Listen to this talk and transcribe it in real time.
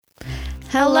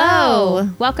Hello!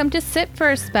 Welcome to Sit for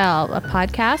a Spell, a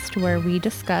podcast where we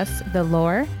discuss the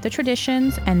lore, the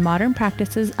traditions, and modern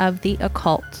practices of the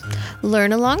occult.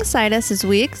 Learn alongside us as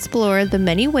we explore the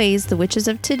many ways the witches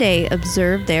of today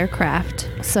observe their craft.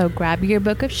 So grab your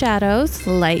book of shadows,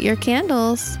 light your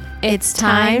candles. It's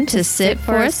time to sit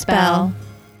for a spell.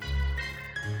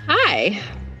 Hi.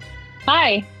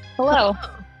 Hi. Hello.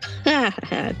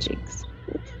 Jinx.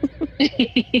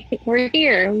 We're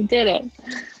here. We did it.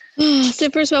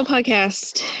 Sit for a Spell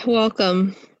podcast.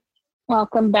 Welcome.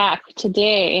 Welcome back.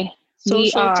 Today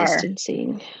Social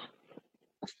distancing.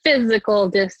 Physical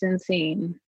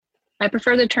distancing. I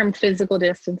prefer the term physical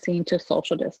distancing to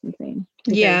social distancing.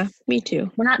 Yeah, me too.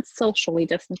 We're not socially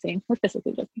distancing. We're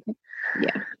physically distancing.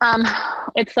 Yeah.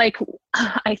 It's like,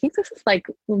 I think this is like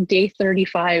day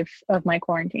 35 of my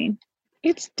quarantine.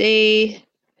 It's I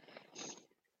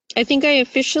think I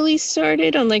officially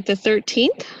started on like the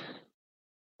 13th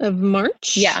of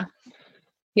March. Yeah.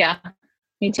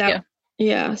 Me too.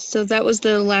 Yeah. So that was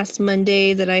the last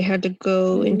Monday that I had to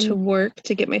go into work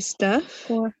to get my stuff.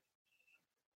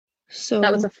 So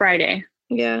that was a Friday.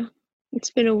 Yeah.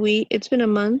 It's been a week. It's been a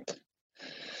month.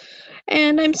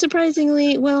 And I'm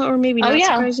surprisingly, well, or maybe not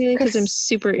surprisingly, because I'm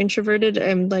super introverted.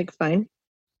 I'm like, fine.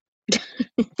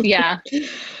 Yeah.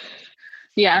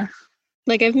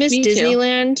 Like I've missed Me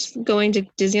Disneyland, going to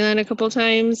Disneyland a couple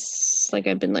times. Like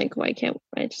I've been like, why can't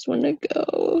I just want to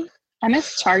go? I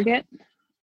miss Target.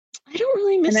 I don't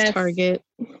really miss Target.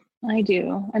 I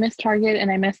do. I miss Target and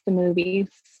I miss the movies.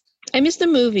 I miss the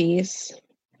movies.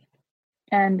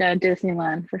 And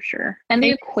Disneyland for sure. And the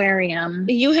aquarium.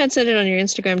 You had said it on your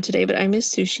Instagram today, but I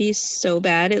miss sushi so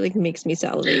bad. It like makes me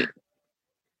salivate.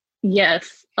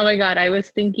 Yes. Oh my God. I was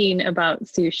thinking about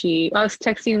sushi. I was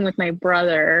texting with my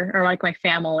brother or like my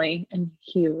family and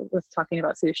he was talking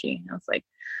about sushi. I was like,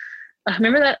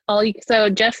 remember that so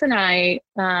Jess and I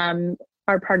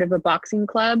are part of a boxing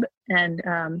club and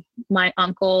my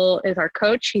uncle is our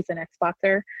coach. He's an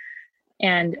ex-boxer.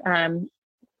 And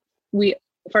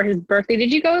for his birthday,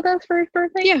 did you go with us for his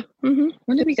birthday? Yeah. Mm-hmm.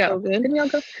 When did we go? So good. Didn't we all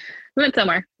go? We went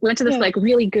somewhere. We went to this like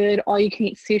really good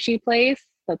all-you-can-eat sushi place.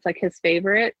 That's like his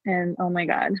favorite. And oh my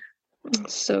God.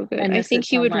 So good. I think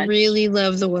he would really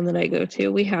love the one that I go to.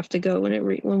 We have to go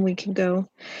when we can go.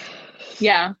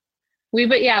 Yeah. We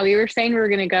were saying we were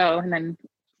going to go and then,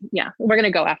 we're going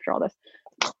to go after all this.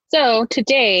 So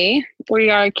today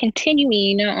we are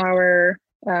continuing our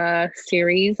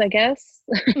series, I guess,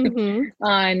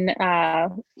 on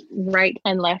right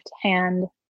and left hand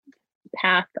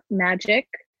path magic.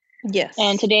 Yes.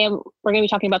 And today we're going to be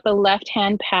talking about the left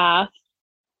hand path.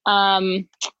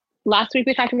 Last week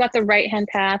we talked about the right hand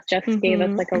path. Jess gave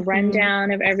us like a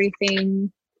rundown of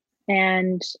everything.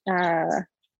 And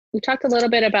we talked a little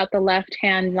bit about the left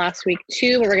hand last week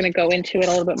too, but we're going to go into it a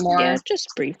little bit more. Yeah, just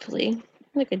briefly,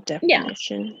 like a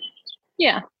definition.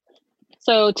 Yeah.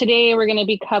 So today we're going to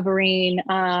be covering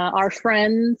our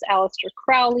friends, Aleister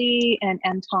Crowley and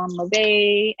Anton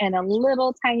LaVey, and a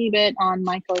little tiny bit on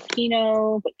Michael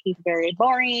Aquino, but he's very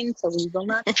boring, so we will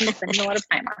not be spending a lot of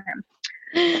time on him.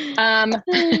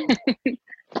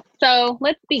 So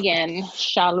let's begin,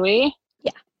 shall we?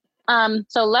 Yeah.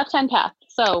 So left-hand path.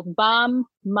 So Bam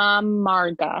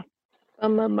Marga.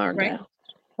 Right?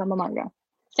 Bama Marga.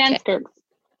 Sanskrit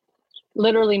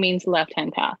literally means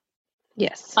left-hand path.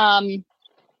 Yes.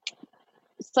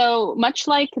 So much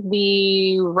like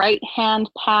the right-hand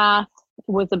path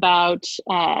was about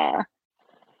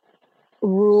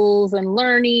rules and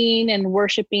learning and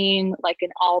worshiping like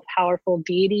an all-powerful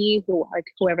deity,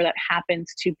 whoever that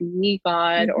happens to be,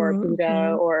 God or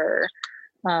Buddha or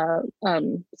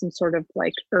some sort of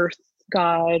like earth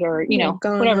god or Ghana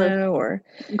whatever or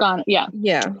Ghana. Yeah.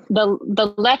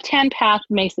 The left-hand path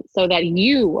makes it so that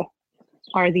you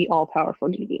are the all-powerful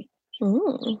deity.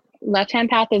 Ooh. Left-hand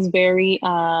path is very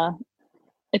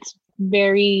it's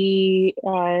very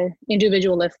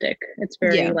individualistic. It's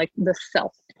very like the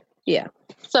self. Yeah.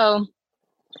 So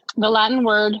the Latin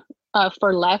word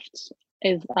for left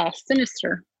is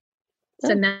sinister.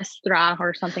 Sinistra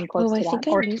or something close to that,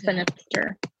 or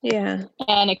sinister. Yeah.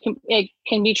 And it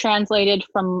can be translated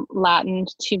from Latin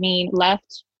to mean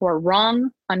left or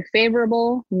wrong,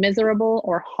 unfavorable, miserable,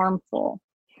 or harmful.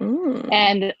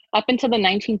 And up until the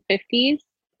 1950s,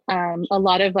 a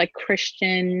lot of like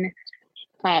Christian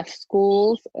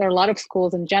schools, or a lot of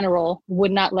schools in general,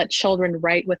 would not let children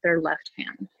write with their left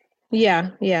hand. Yeah.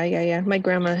 My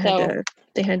grandma had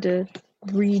to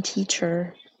reteach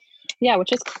her. Yeah,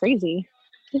 which is crazy.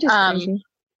 It is crazy.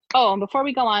 Oh, and before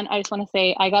we go on, I just want to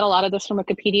say I got a lot of this from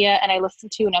Wikipedia, and I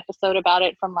listened to an episode about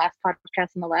it from last podcast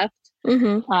on the left.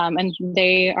 Mm-hmm. And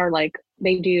they are like,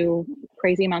 they do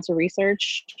crazy amounts of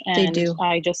research, and They do.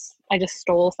 I just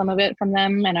stole some of it from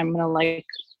them, and I'm gonna like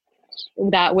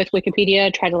that with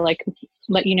Wikipedia, try to like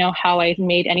let you know how I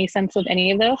made any sense of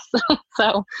any of this.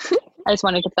 So I just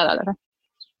want to get that out of there.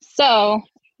 So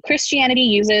Christianity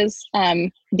uses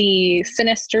the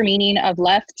sinister meaning of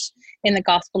left in the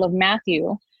Gospel of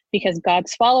Matthew because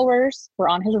God's followers were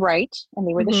on his right and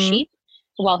they were the sheep,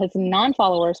 while his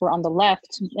non-followers were on the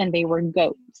left and they were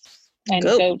goats. And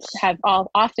goats have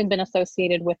often been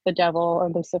associated with the devil or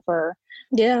Lucifer.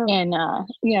 Yeah. And,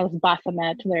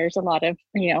 Baphomet, there's a lot of,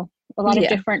 of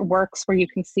different works where you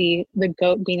can see the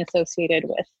goat being associated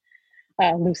with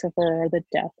Lucifer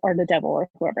or the devil or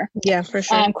whoever. Yeah, for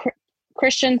sure.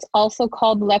 Christians also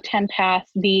called the left-hand path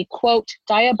the, quote,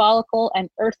 diabolical and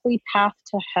earthly path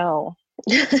to hell.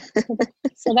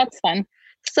 So that's fun.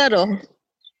 Subtle.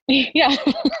 Yeah.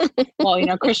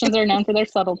 Well, Christians are known for their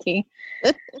subtlety.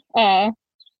 So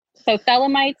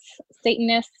Thelemites,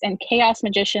 Satanists, and chaos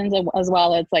magicians, as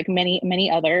well as like many,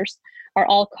 many others, are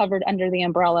all covered under the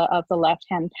umbrella of the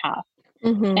left-hand path.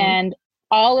 Mm-hmm. And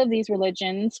all of these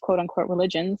religions, quote unquote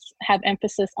religions, have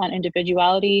emphasis on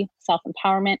individuality,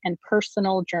 self-empowerment, and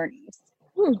personal journeys.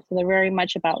 So they're very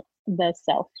much about the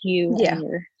self, you and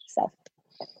yourself.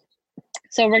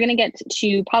 So we're going to get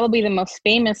to probably the most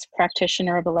famous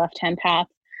practitioner of the left-hand path,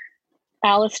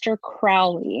 Aleister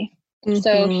Crowley. Mm-hmm.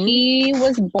 So he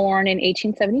was born in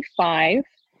 1875,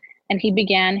 and he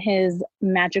began his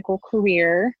magical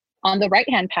career on the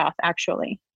right-hand path,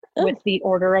 actually, with the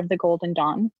Order of the Golden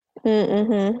Dawn.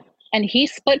 Mm-hmm. And he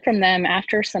split from them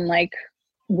after some like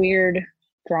weird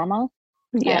drama.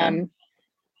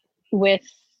 With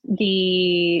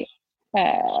the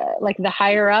the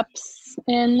higher ups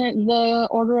in the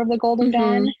Order of the Golden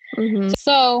Dawn. Mm-hmm.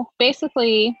 So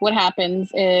basically what happens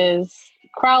is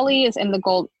Crowley is in the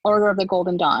Order of the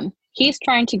Golden Dawn. He's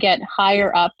trying to get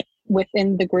higher up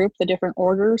within the group, the different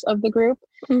orders of the group.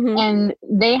 Mm-hmm. And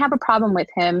they have a problem with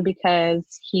him because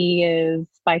he is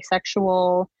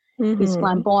bisexual. Mm-hmm. He's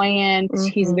flamboyant. Mm-hmm.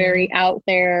 He's very out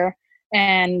there.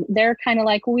 And they're kind of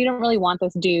like, well, we don't really want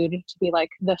this dude to be like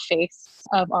the face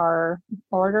of our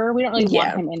order. We don't really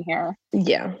want him in here.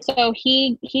 Yeah. So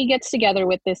he gets together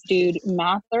with this dude,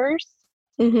 Mathers.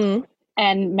 Mm-hmm.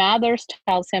 And Mathers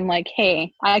tells him like,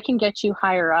 hey, I can get you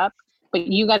higher up, but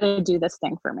you got to do this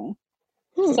thing for me.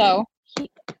 So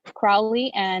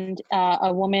Crowley and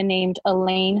a woman named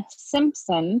Elaine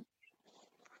Simpson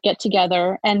get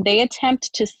together, and they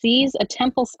attempt to seize a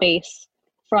temple space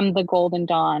from the Golden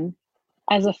Dawn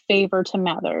as a favor to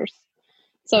Mathers.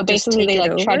 So basically they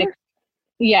like try to,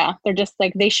 they're just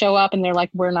like, they show up and they're like,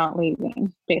 we're not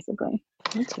leaving, basically.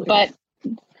 But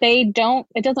it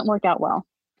doesn't work out well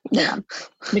for them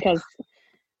because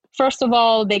first of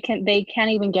all, they can't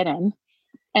even get in.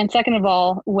 And second of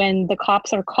all, when the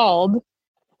cops are called,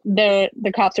 the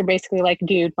cops are basically like,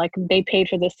 dude, like they paid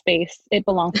for this space. It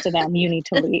belongs to them. You need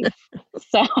to leave.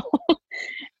 So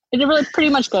it really pretty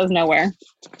much goes nowhere.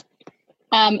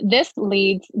 This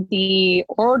leads the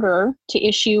order to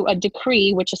issue a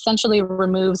decree, which essentially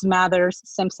removes Mathers,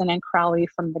 Simpson, and Crowley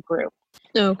from the group.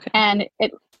 Okay. And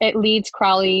it leads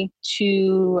Crowley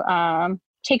to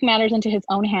take matters into his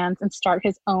own hands and start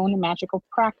his own magical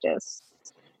practice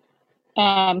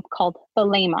called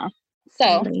Thelema.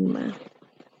 So,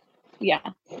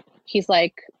 he's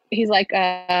like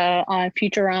on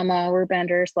Futurama where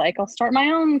Bender's like, I'll start my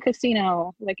own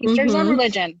casino. Like he starts his own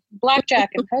religion,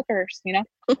 blackjack and hookers,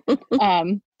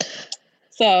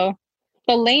 So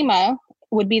Thelema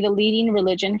would be the leading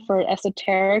religion for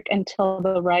esoteric until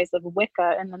the rise of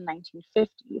Wicca in the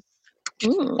 1950s.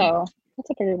 So that's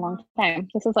a pretty long time.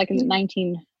 This is like in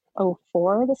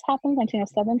 1904 this happened,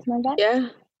 1907, something like that. Yeah.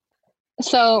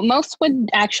 So most would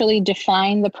actually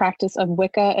define the practice of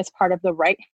Wicca as part of the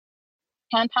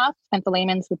right-hand path, and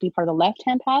Thelemans would be part of the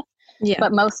left-hand path. Yeah.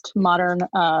 But most modern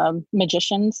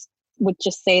magicians would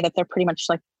just say that they're pretty much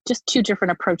like just two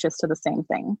different approaches to the same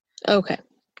thing. Okay.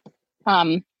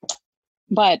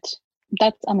 But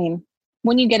that's, I mean,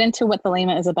 when you get into what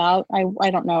Thelema is about,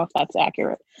 I don't know if that's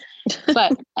accurate.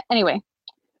 But anyway,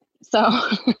 so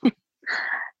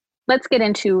let's get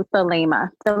into Thelema.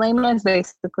 Thelema is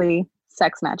basically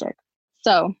sex magic.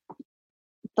 So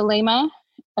Thelema,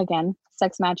 again,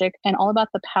 sex magic, and all about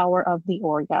the power of the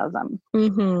orgasm,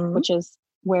 which is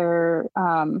where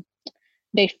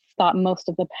they thought most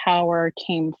of the power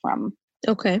came from.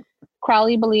 Okay.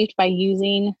 Crowley believed by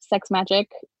using sex magic,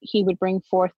 he would bring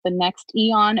forth the next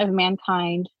eon of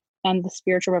mankind and the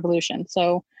spiritual revolution.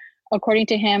 So according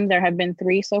to him, there have been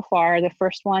 3 so far. The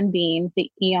first one being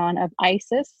the Eon of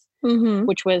Isis,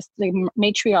 which was the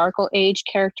matriarchal age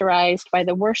characterized by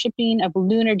the worshipping of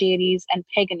lunar deities and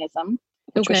paganism,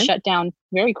 which was shut down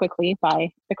very quickly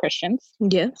by the Christians.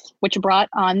 Yes. Which brought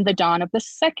on the dawn of the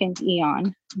second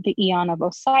Eon, the Eon of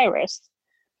Osiris,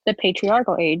 the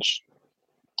patriarchal age,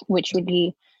 which would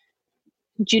be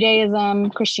Judaism,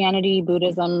 Christianity,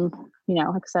 Buddhism,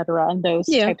 etc., and those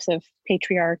types of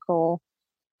patriarchal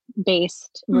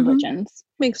based religions.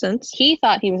 Makes sense. He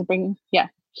thought he was bringing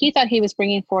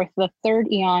forth the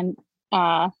third Eon,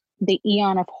 the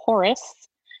Eon of Horus,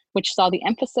 which saw the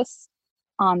emphasis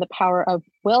on the power of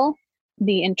will,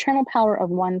 the internal power of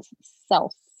one's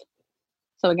self.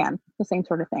 So again, the same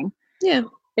sort of thing. Yeah.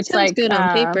 It's sounds like good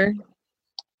on paper.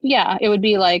 Yeah, it would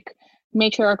be like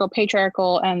matriarchal,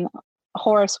 patriarchal, and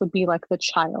Horus would be like the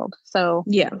child. So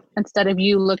instead of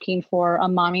you looking for a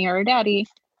mommy or a daddy,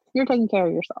 you're taking care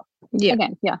of yourself. Yeah.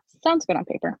 Again, sounds good on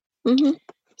paper.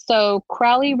 So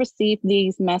Crowley received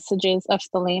these messages of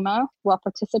Thelema while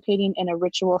participating in a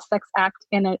ritual sex act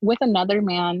with another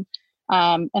man.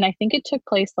 And I think it took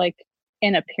place like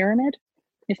in a pyramid.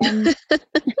 If I'm,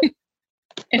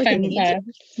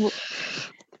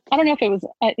 I don't know if it was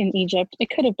in Egypt. It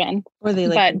could have been. Were they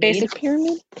like made a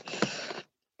pyramid?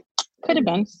 Could have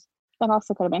been. That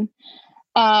also could have been.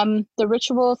 The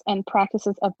rituals and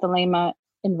practices of Thelema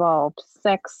involved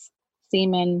sex,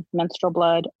 semen, menstrual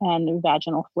blood, and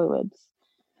vaginal fluids.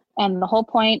 And the whole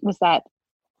point was that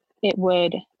it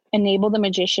would enable the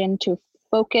magician to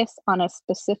focus on a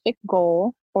specific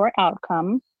goal or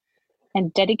outcome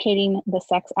and dedicating the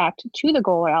sex act to the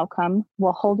goal or outcome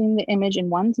while holding the image in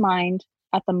one's mind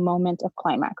at the moment of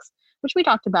climax, which we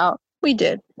talked about. We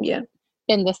did, yeah.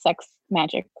 In the sex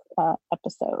magic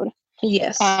episode.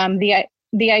 Yes.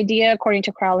 The idea, according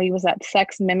to Crowley, was that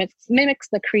sex mimics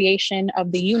the creation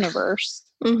of the universe.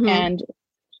 And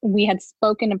we had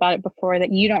spoken about it before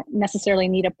that you don't necessarily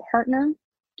need a partner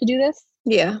to do this.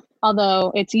 Yeah.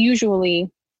 Although it's usually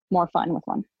more fun with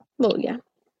one. Well, yeah.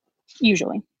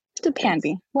 Usually. Depends. Can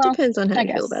be. Well, depends on how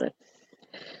you feel about it.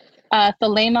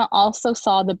 Thelema also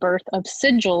saw the birth of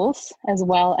sigils as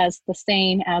well as the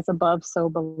saying as above, so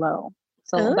below.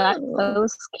 So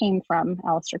those came from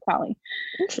Aleister Crowley.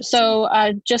 So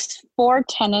just 4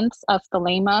 tenets of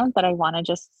Thelema that I want to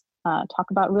just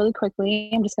talk about really quickly.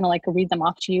 I'm just going to read them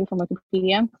off to you from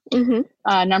Wikipedia.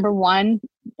 Number 1,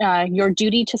 your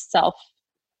duty to self.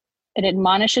 It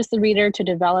admonishes the reader to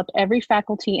develop every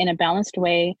faculty in a balanced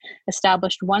way,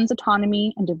 establish one's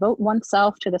autonomy, and devote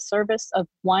oneself to the service of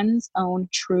one's own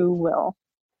true will.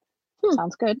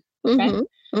 Sounds good. Okay.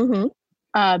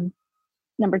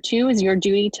 Number 2 is your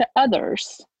duty to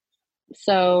others.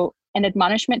 So an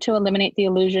admonishment to eliminate the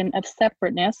illusion of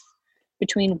separateness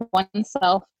between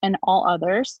oneself and all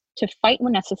others, to fight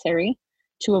when necessary,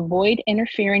 to avoid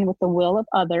interfering with the will of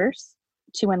others,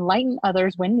 to enlighten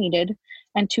others when needed,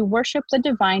 and to worship the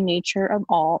divine nature of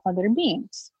all other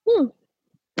beings.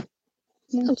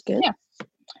 Sounds good. Yeah.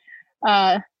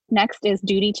 Next is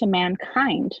duty to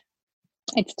mankind.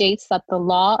 It states that the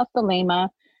law of Thelema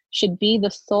should be the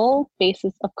sole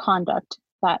basis of conduct,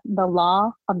 that the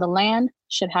law of the land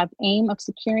should have aim of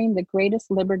securing the greatest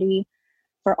liberty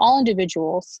for all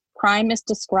individuals. Crime is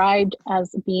described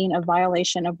as being a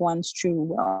violation of one's true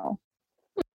will.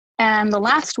 And the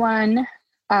last one,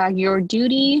 your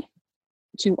duty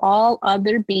to all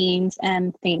other beings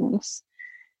and things.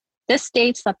 This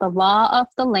states that the law of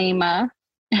Thelema,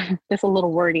 this is a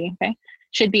little wordy, okay,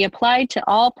 should be applied to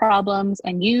all problems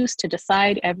and used to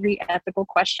decide every ethical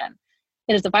question.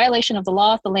 It is a violation of the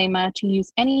law of Thelema to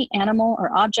use any animal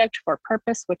or object for a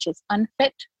purpose which is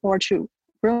unfit, or to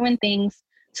ruin things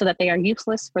so that they are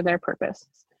useless for their purpose.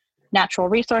 Natural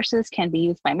resources can be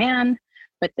used by man,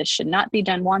 but this should not be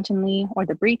done wantonly, or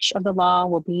the breach of the law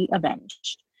will be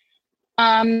avenged.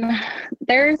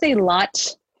 There's a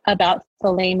lot about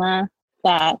Thelema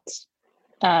that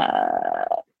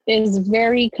is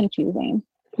very confusing.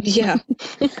 Yeah.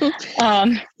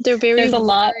 They're very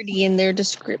wordy in their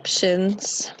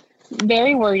descriptions.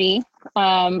 Very wordy.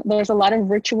 There's a lot of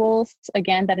rituals,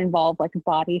 again, that involve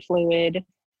body fluid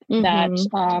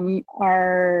that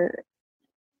are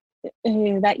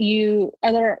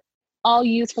they're all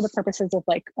used for the purposes of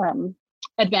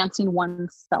advancing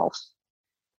oneself.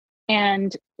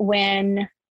 And when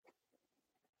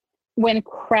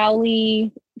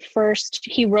Crowley first,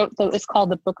 he wrote it's called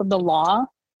the Book of the Law,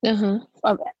 and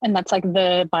that's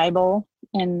the Bible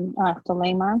in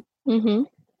Thelema.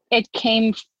 It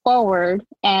came forward,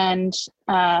 and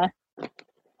the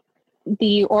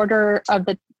OTO.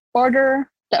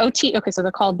 Okay, so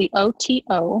they're called the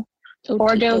OTO,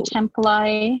 Ordo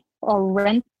Templi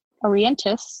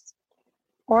Orientis,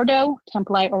 Ordo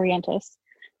Templi Orientis,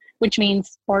 which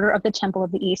means Order of the Temple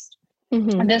of the East.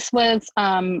 Mm-hmm. And this was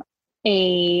an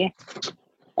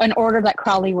order that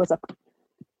Crowley was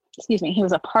he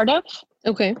was a part of.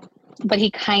 Okay. But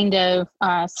he kind of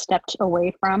stepped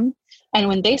away from. And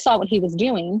when they saw what he was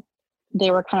doing, they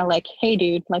were kind of like, hey,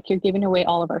 dude, like, you're giving away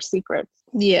all of our secrets.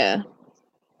 Yeah.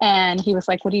 And he was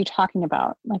like, what are you talking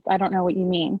about? Like, I don't know what you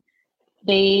mean.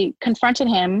 They confronted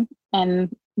him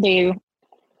and they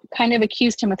kind of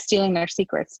accused him of stealing their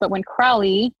secrets. But when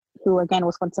Crowley, who again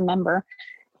was once a member,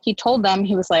 he told them,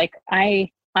 he was like, I'm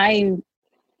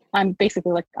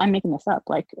basically like, I'm making this up.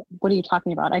 Like, what are you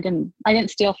talking about? I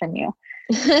didn't steal from you.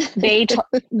 They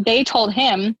told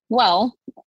him, well,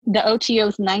 the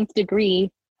OTO's 9th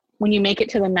degree, when you make it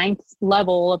to the 9th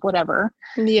level of whatever,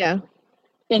 yeah,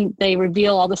 and they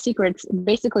reveal all the secrets.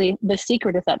 Basically, the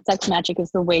secret is that sex magic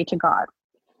is the way to God,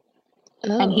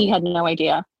 and he had no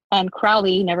idea. And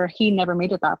Crowley never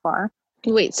made it that far.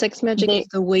 Wait, sex magic is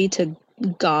the way to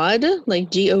God, like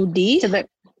God?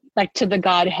 To the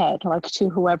Godhead, like to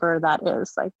whoever that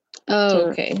is, like.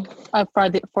 Okay. For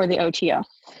the OTO.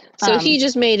 So he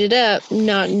just made it up,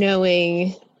 not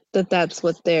knowing that that's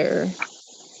what their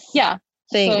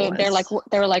thing was. They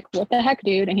were like, what the heck,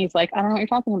 dude? And he's like, I don't know what you're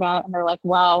talking about. And they're like,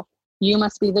 wow, you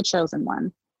must be the chosen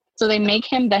one. So they make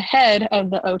him the head of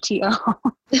the OTO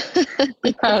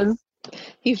because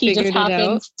he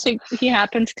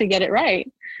happens to get it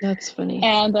right. That's funny.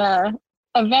 And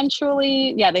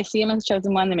eventually, they see him as the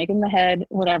chosen one. They make him the head,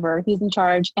 whatever. He's in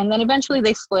charge. And then eventually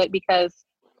they split because,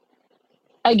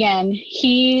 again,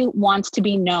 he wants to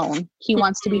be known. He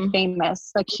wants to be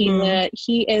famous. Like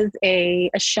he is a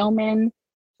showman.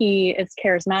 He is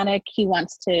charismatic. He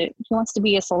wants to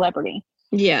be a celebrity.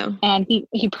 Yeah. And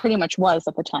he pretty much was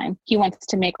at the time. He wants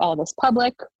to make all this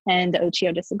public, and the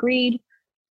OTO disagreed.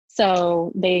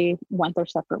 So they went their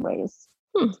separate ways.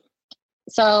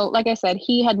 So, like I said,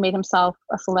 he had made himself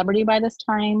a celebrity by this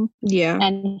time. Yeah.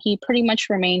 And he pretty much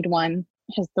remained one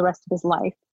the rest of his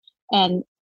life. And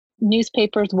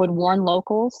newspapers would warn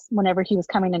locals whenever he was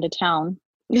coming into town.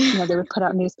 They would put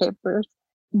out newspapers.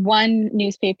 One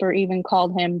newspaper even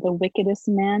called him the wickedest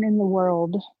man in the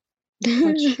world,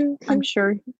 which I'm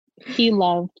sure he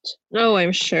loved. Oh,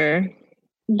 I'm sure.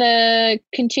 The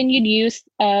continued use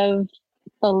of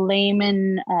the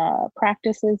layman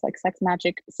practices like sex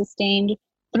magic sustained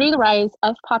through the rise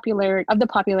of the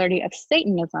popularity of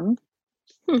Satanism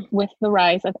with the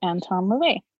rise of Anton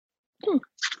LaVey.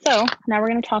 So now we're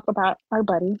going to talk about our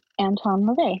buddy Anton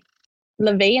LaVey.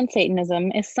 LaVeyan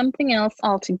Satanism is something else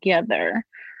altogether.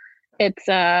 It's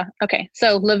okay.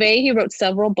 So LaVey, he wrote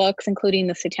several books, including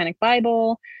the Satanic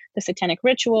Bible, the Satanic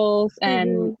Rituals,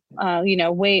 and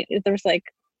there's like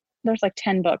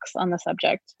 10 books on the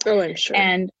subject. Oh, I'm sure.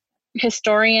 And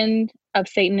historian of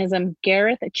Satanism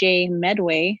Gareth J.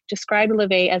 Medway described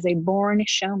LaVey as a born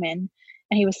showman,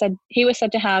 and he was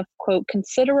said to have, quote,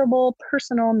 considerable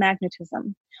personal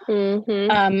magnetism.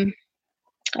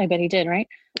 I bet he did, right?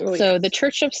 Oh, so yes. The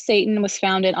Church of Satan was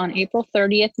founded on April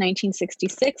 30th,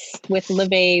 1966, with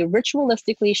LaVey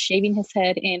ritualistically shaving his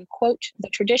head in, quote, the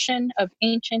tradition of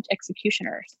ancient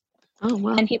executioners. Oh,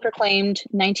 wow. And he proclaimed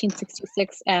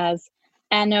 1966 as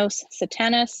Annos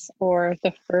Satanas, or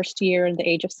the first year in the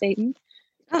age of Satan.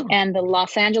 Oh. And the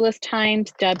Los Angeles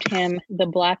Times dubbed him the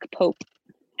Black Pope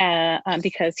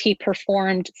because he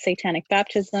performed satanic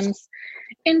baptisms,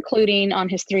 including on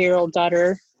his 3-year-old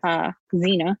daughter,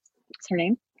 Xena. What's her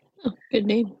name? Oh, good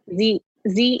name.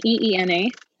 Zeena.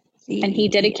 And he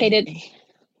dedicated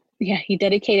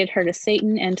her to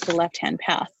Satan and to the left-hand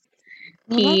path.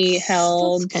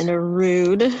 Well, that's kind of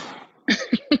rude.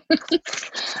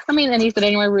 I mean, and is it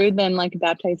any more rude than like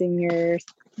baptizing your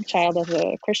child as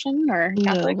a Christian or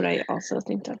Catholic? No, but I also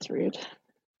think that's rude.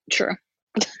 True.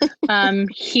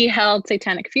 He held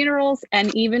satanic funerals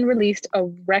and even released a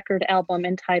record album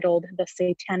entitled The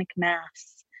Satanic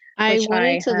Mass. I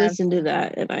wanted to listen to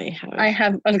that, and I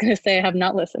was going to say I have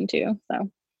not listened to. So,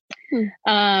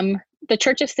 the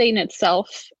Church of Satan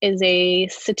itself is a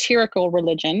satirical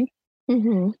religion.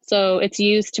 So it's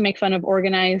used to make fun of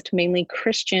organized, mainly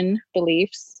Christian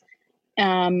beliefs.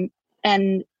 And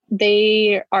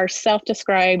they are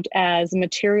self-described as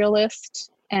materialist,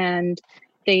 and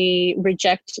they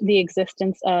reject the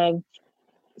existence of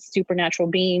supernatural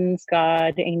beings,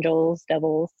 God, angels,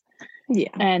 devils. Yeah.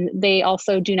 And they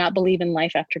also do not believe in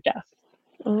life after death.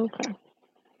 Okay.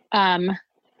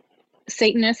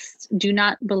 Satanists do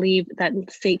not believe that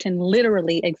Satan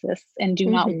literally exists and do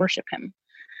not worship him.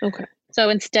 Okay. So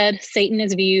instead, Satan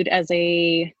is viewed as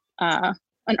a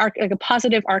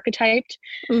positive archetype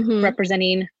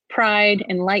representing pride,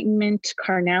 enlightenment,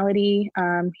 carnality.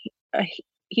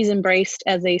 He's embraced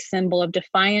as a symbol of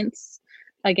defiance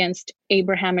against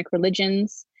Abrahamic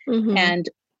religions. And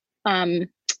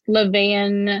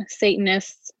LaVeyan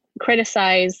Satanists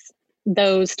criticize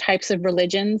those types of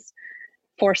religions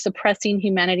for suppressing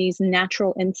humanity's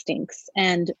natural instincts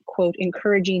and, quote,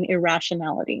 encouraging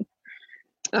irrationality.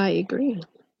 I agree.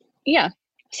 Yeah.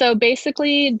 So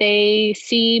basically, they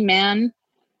see man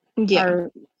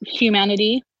or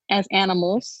humanity as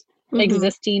animals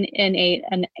existing in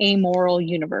an amoral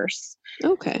universe.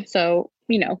 Okay. So,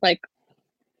 you know, like,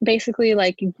 basically,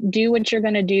 like, do what you're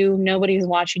going to do. Nobody's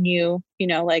watching you. You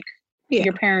know, like,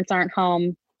 your parents aren't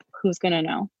home. Who's going to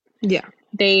know? Yeah.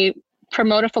 They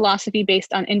promote a philosophy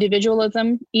based on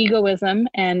individualism, egoism,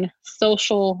 and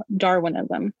social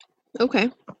Darwinism. Okay.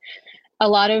 A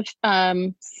lot of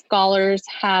scholars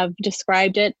have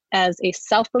described it as a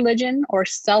self-religion or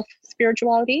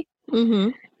self-spirituality.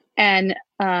 And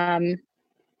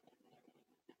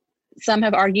some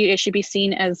have argued it should be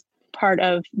seen as part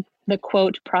of the,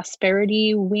 quote,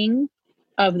 prosperity wing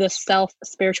of the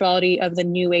self-spirituality of the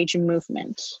New Age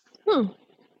movement.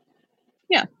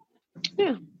 Yeah.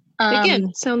 Yeah.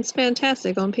 Again, sounds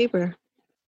fantastic on paper.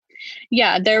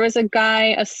 Yeah, there was a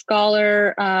guy, a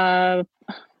scholar,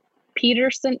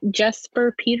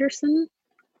 Jesper Peterson.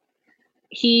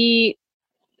 He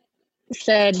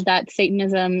said that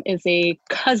Satanism is a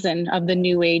cousin of the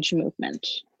New Age movement.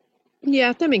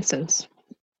 Yeah, that makes sense.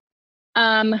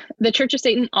 The Church of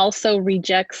Satan also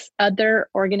rejects other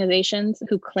organizations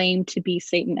who claim to be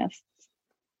Satanists.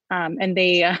 And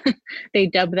they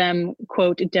dub them,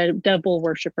 quote, devil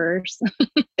worshippers,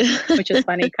 which is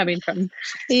funny coming from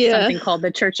something called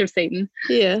the Church of Satan.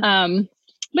 Yeah.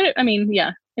 But I mean,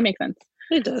 yeah, it makes sense.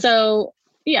 It does. So,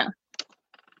 yeah.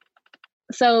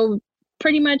 So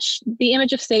pretty much the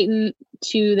image of Satan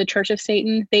to the Church of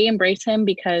Satan, they embrace him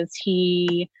because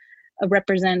he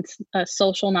represents a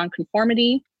social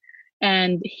nonconformity,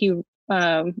 and he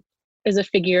is a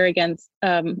figure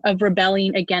of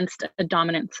rebelling against a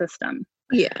dominant system.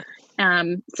 Yeah.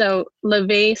 So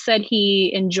LaVey said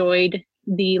he enjoyed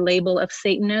the label of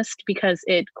Satanist because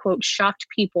it, quote, shocked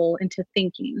people into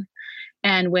thinking.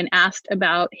 And when asked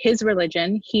about his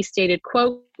religion, he stated,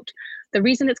 quote, "The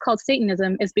reason it's called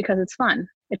Satanism is because it's fun,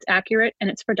 it's accurate, and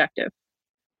it's productive."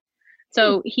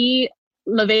 So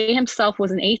LaVey himself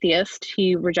was an atheist.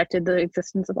 He rejected the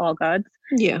existence of all gods.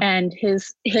 Yeah. And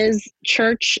his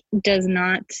church does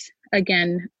not,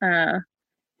 again,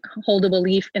 hold a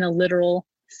belief in a literal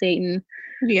Satan.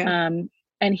 Yeah.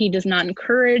 And he does not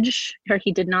encourage, or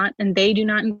he did not, and they do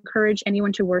not encourage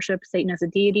anyone to worship Satan as a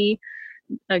deity.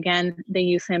 Again, they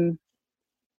use him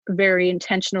very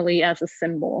intentionally as a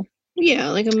symbol. Yeah,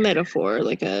 like a metaphor,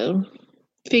 like a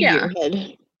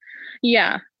figurehead.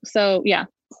 Yeah. So, yeah.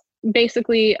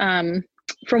 Basically,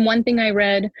 from one thing I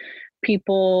read,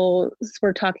 people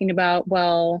were talking about,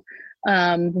 well,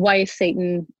 why is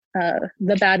Satan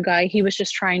the bad guy? He was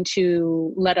just trying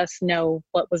to let us know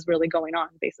what was really going on,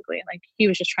 basically. Like, he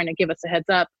was just trying to give us a heads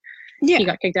up. Yeah. He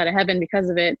got kicked out of heaven because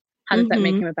of it. How does that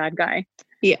make him a bad guy?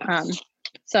 Yeah.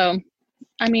 So,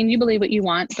 I mean, you believe what you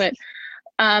want, but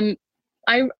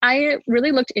I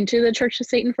really looked into the Church of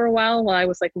Satan for a while I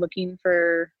was like looking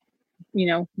for, you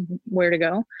know, where to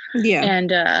go. Yeah.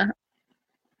 And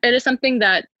it is something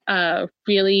that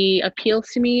really appeals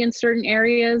to me in certain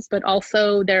areas, but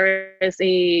also there is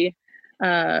a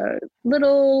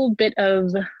little bit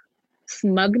of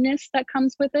smugness that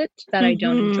comes with it that I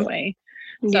don't enjoy.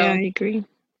 So, yeah, I agree.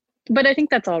 But I think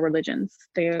that's all religions.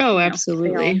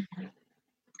 Absolutely.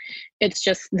 It's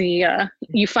just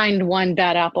you find one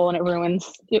bad apple and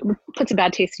it puts a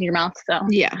bad taste in your mouth. So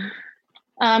yeah.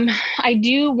 I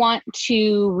do want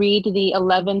to read the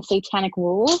 11 satanic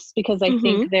rules because I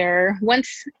think they're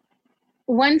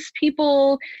once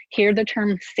people hear the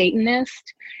term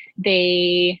Satanist,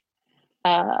 they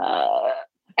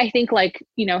I think, like,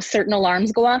 you know, certain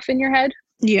alarms go off in your head.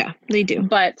 Yeah, they do.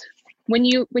 But when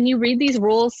you read these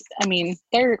rules, I mean,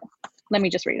 let me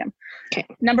just read them. Okay.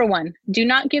 Number 1, do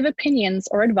not give opinions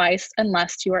or advice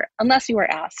unless you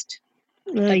are asked.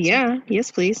 Yeah.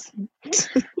 Yes, please.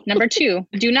 Number 2,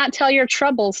 do not tell your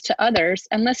troubles to others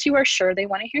unless you are sure they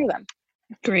want to hear them.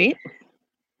 Great.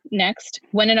 Next,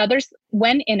 when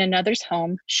in another's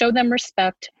home, show them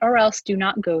respect or else do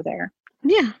not go there.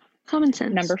 Yeah. Common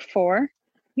sense. Number 4,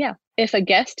 yeah. If a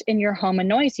guest in your home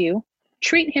annoys you,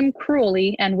 treat him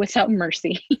cruelly and without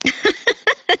mercy.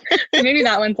 So maybe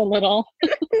that one's a little,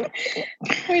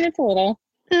 it's a little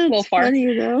far.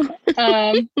 Funny, though.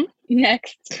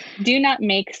 Next, do not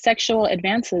make sexual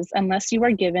advances unless you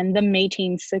are given the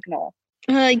mating signal.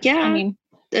 Yeah. I mean,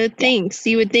 thanks.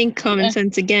 You would think common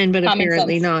sense again, but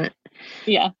apparently not.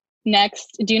 Yeah.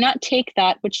 Next, do not take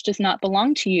that which does not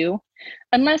belong to you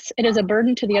unless it is a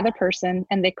burden to the other person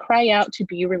and they cry out to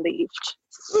be relieved.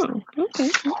 Oh,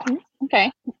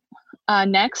 Okay.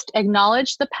 Next,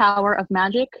 acknowledge the power of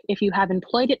magic if you have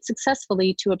employed it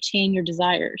successfully to obtain your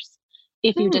desires.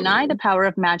 If you deny the power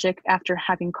of magic after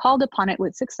having called upon it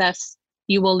with success,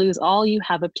 you will lose all you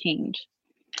have obtained.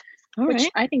 Which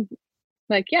I think,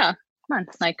 like, yeah, come on,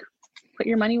 like, put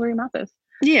your money where your mouth is.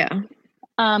 Yeah.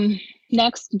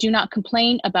 Next, do not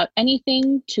complain about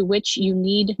anything to which you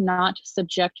need not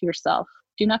subject yourself.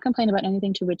 Do not complain about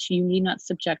anything to which you need not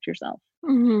subject yourself.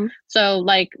 Mm-hmm. So,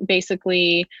 like,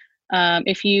 basically,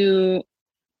 if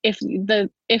the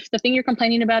thing you're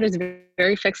complaining about is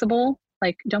very fixable,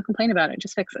 like, don't complain about it,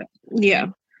 just fix it. Yeah.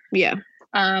 Yeah.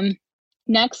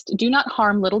 Next, do not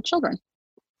harm little children.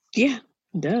 Yeah.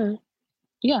 Duh.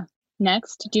 Yeah.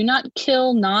 Next, do not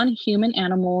kill non-human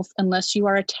animals unless you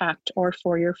are attacked or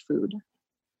for your food.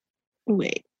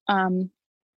 Wait. I'm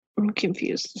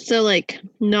confused. So, like,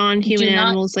 non-human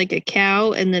animals, like a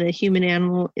cow, and then a human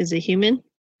animal is a human?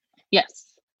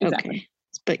 Yes. Exactly. Okay.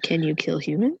 But can you kill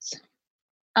humans?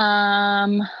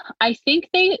 I think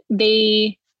they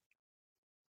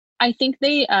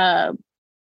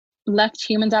left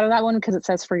humans out of that one because it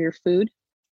says for your food.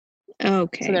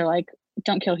 Okay. So they're like,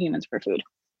 don't kill humans for food.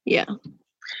 Yeah.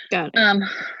 Got it.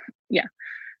 Yeah.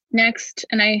 Next,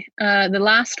 and the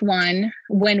last one,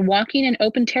 when walking in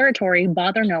open territory,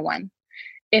 bother no one.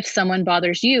 If someone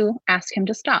bothers you, ask him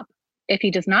to stop. If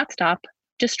he does not stop,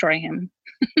 destroy him.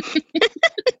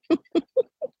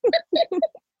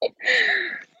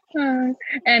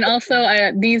 And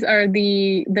also, these are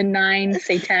the 9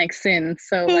 satanic sins.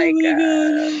 So, like,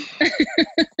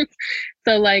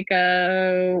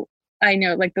 I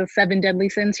know, like, the 7 deadly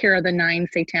sins. Here are the 9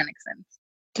 satanic sins.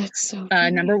 That's so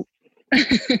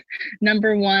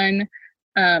number 1.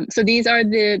 So these are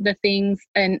the things.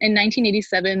 And in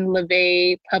 1987,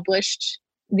 LaVey published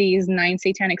these 9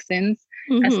 satanic sins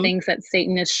as things that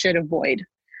Satanists should avoid.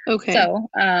 Okay. So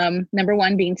number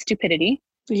 1 being stupidity.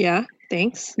 Yeah.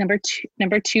 Thanks. Number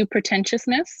 2,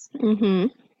 pretentiousness. Mm-hmm.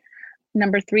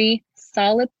 Number 3,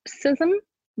 solipsism,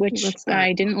 which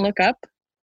I didn't look up.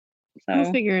 So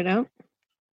I'll figure it out.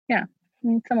 Yeah,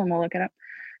 someone will look it up.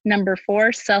 Number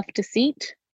 4,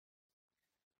 self-deceit.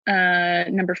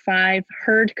 Number 5,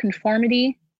 herd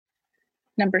conformity.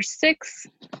 Number 6,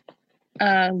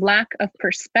 lack of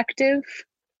perspective.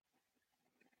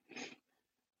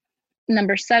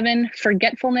 Number 7,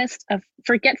 forgetfulness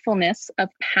of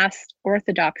past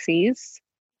orthodoxies.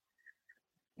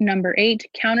 Number 8,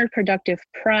 counterproductive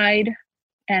pride.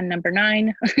 And number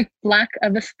 9, lack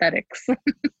of aesthetics. So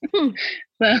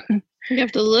you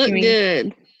have to look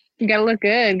good. You gotta look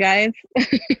good, guys.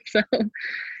 So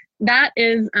that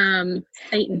is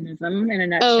Satanism in a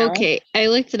nutshell. Oh, okay. I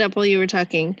looked it up while you were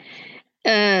talking.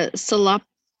 Solipsism?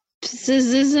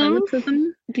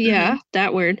 Yeah,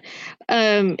 that word.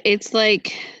 It's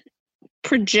like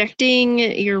projecting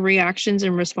your reactions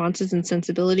and responses and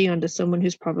sensibility onto someone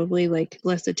who's probably, like,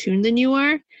 less attuned than you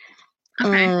are.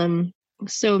 Okay.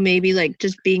 So maybe, like,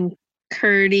 just being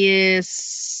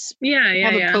courteous.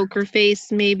 Have a poker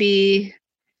face, maybe.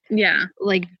 Yeah.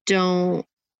 Like, don't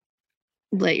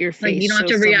let your face, like, you don't have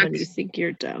to react. You think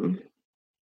you're dumb.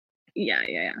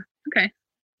 Yeah. Okay.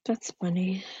 That's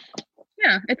funny.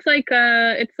 Yeah, it's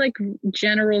like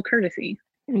general courtesy.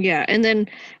 Yeah, and then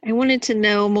I wanted to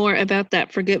know more about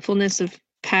that forgetfulness of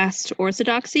past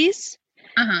orthodoxies.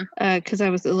 Because I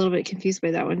was a little bit confused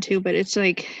by that one too. But it's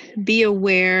like, be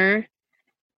aware,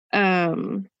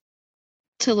 to,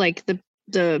 like,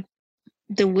 the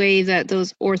way that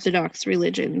those orthodox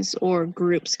religions or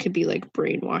groups could be, like,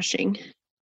 brainwashing.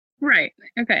 Right.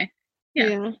 Okay.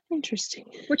 Yeah. Interesting.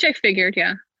 Which I figured.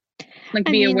 Yeah. Like,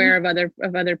 be aware of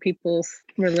other people's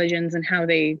religions and how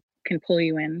they can pull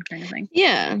you in, kind of thing.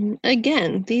 Yeah.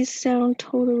 Again, these sound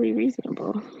totally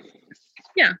reasonable.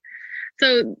 Yeah.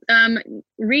 So,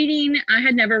 reading, I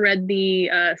had never read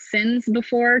the sins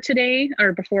before today,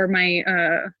 or before my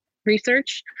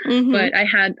research, but I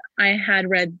had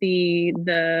read the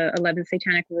 11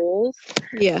 satanic rules.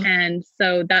 Yeah. And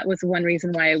so that was one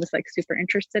reason why I was, like, super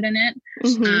interested in it.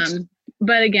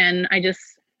 But again, I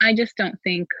just don't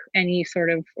think any sort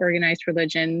of organized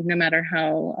religion, no matter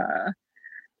how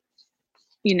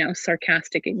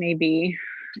sarcastic it may be,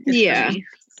 is funny.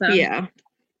 So, yeah.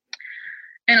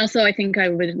 And also, I think I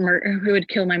would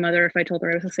kill my mother if I told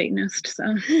her I was a Satanist.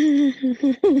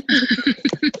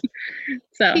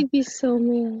 So, she'd be so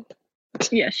mad.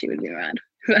 Yeah, she would be mad.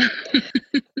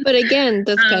 But again,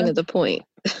 that's kind of the point.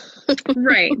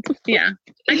 Right. Yeah.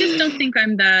 I just don't think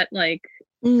I'm that like.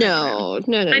 No.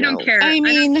 I don't care. I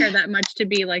don't care that much to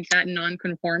be like that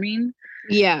non-conforming.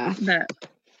 Yeah.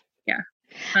 Yeah.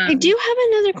 I do have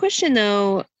another question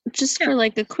though, just for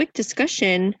like a quick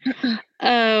discussion.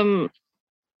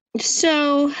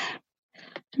 So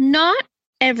not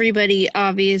everybody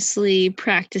obviously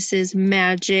practices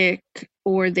magic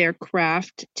or their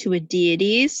craft to a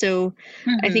deity. So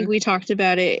I think we talked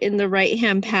about it in the right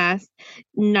hand path.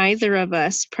 Neither of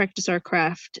us practice our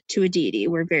craft to a deity.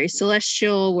 We're very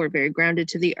celestial. We're very grounded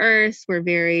to the earth. We're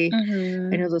very,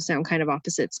 I know those sound kind of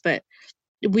opposites, but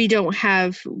we don't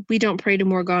pray to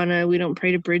Morgana. We don't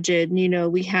pray to Bridget. You know,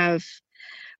 we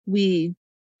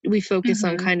focus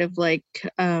on kind of like,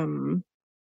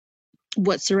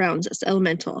 what surrounds us,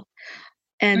 elemental.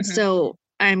 And so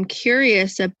I'm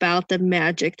curious about the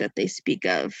magic that they speak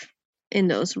of in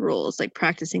those rules, like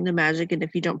practicing the magic, and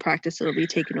if you don't practice, it'll be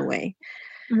taken away.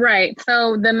 Right.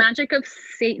 So the magic of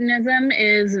Satanism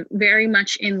is very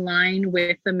much in line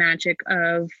with the magic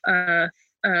of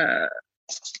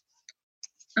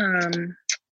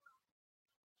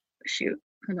shoot.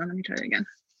 Hold on, let me try it again.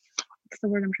 What's the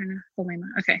word I'm trying to Thelema.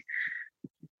 Okay.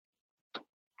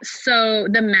 So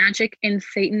the magic in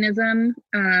Satanism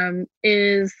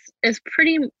is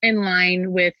pretty in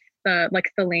line with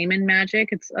like Thelaman magic.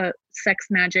 It's sex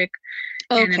magic,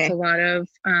 and it's a lot of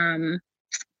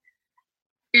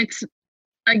it's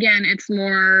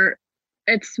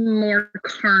more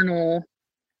carnal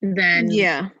than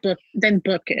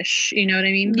bookish. You know what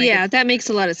I mean? Like that makes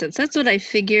a lot of sense. That's what I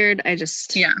figured. I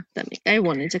just I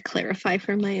wanted to clarify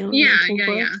for my own.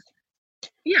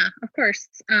 Yeah, of course.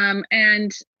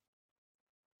 And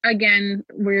again,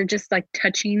 we're just like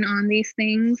touching on these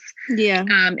things. Yeah.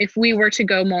 If we were to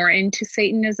go more into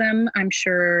Satanism, I'm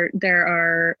sure there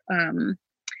are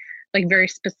like very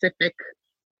specific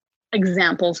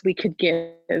examples we could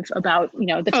give about, you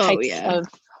know, the types of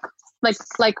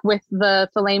like with the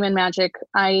Thelaman magic.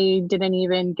 I didn't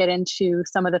even get into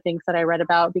some of the things that I read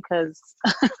about because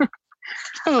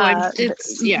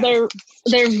they're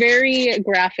very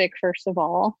graphic, first of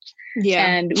all.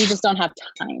 And we just don't have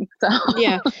time. So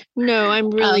no, I'm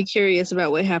really curious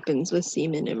about what happens with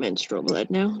semen and menstrual blood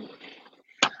now.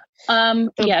 There'll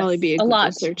probably be a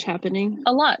Google search happening.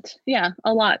 A lot.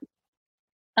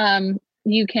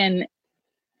 You can,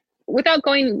 without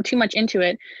going too much into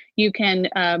it, you can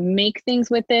make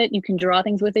things with it, you can draw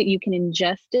things with it, you can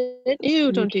ingest it.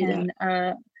 Ew, don't do that.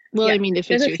 I mean, if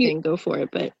it's your thing, go for it,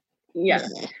 but if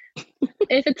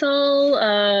it's all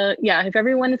if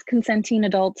everyone is consenting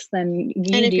adults, then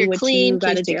you do what you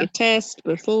gotta do. Take a test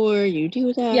before you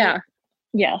do that.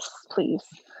 Yes, please.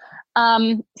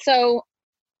 So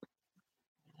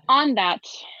on that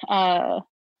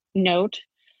note,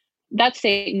 that's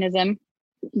Satanism.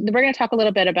 We're going to talk a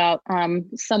little bit about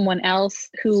someone else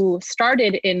who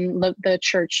started in the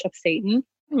Church of Satan.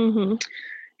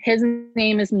 His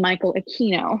name is Michael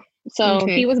Aquino. So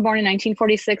he was born in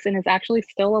 1946 and is actually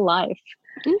still alive.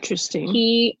 Interesting.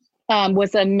 He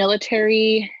was a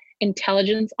military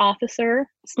intelligence officer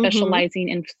specializing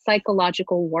in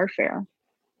psychological warfare.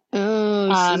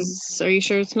 Are you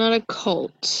sure it's not a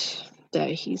cult that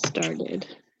he started?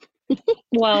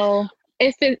 Well,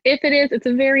 if it is, it's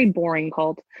a very boring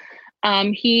cult.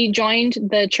 He joined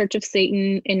the Church of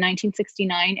Satan in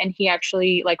 1969, and he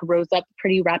actually like rose up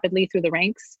pretty rapidly through the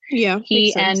ranks. Yeah,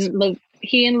 he and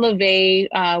LaVey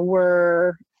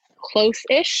were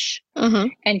close-ish,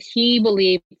 and he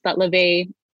believed that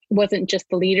LaVey wasn't just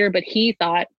the leader, but he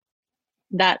thought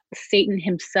that Satan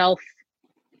himself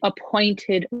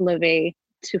appointed LaVey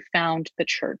to found the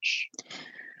church.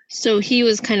 So he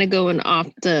was kind of going off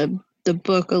the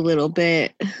book a little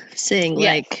bit, saying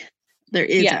like there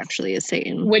is actually a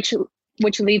Satan, which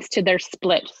leads to their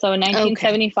split. So in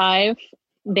 1975,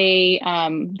 they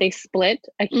split.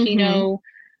 Aquino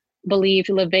believed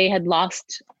LaVey had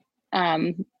lost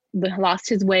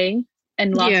his way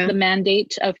and lost the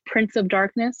mandate of Prince of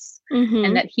Darkness,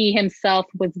 and that he himself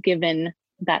was given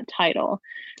that title.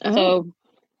 So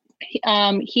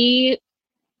he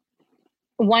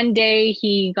one day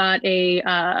he got a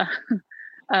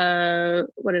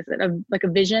what is it? A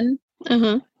vision.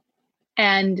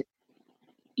 And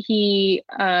he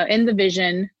in the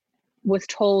vision was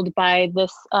told by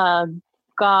this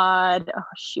god. Oh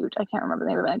shoot, I can't remember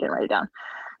the name of it. I didn't write it down.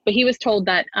 But he was told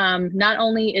that not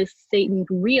only is Satan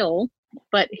real,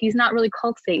 but he's not really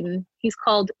called Satan. He's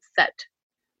called Set.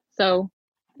 So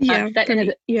Set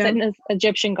is an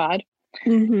Egyptian god.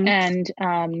 And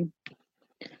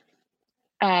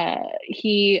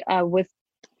he was,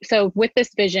 so with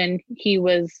this vision, he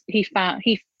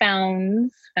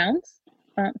founds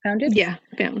founded? Yeah,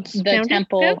 founded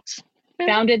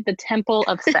the Temple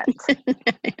of Set.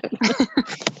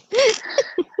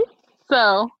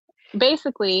 So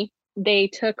basically, they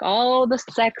took all the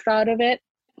sex out of it,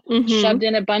 shoved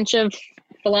in a bunch of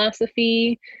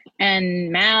philosophy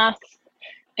and math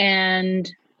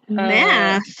and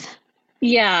math.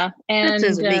 Yeah, and that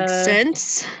doesn't make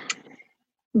sense.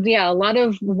 Yeah, a lot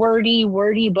of wordy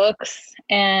books,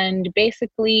 and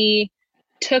basically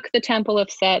took the Temple of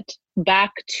Set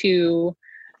back to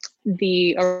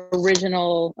the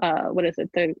original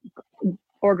the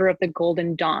Order of the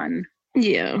Golden Dawn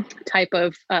type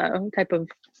of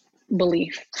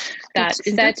belief that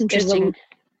Set is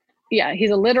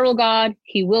he's a literal god.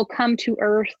 He will come to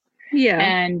Earth,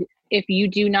 and if you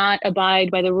do not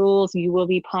abide by the rules, you will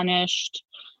be punished.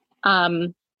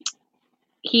 Michael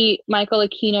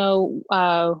Aquino,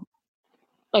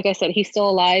 like I said, he's still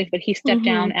alive, but he stepped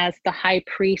down as the high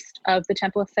priest of the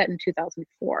Temple of Set in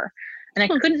 2004. And I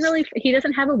couldn't really, he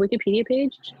doesn't have a Wikipedia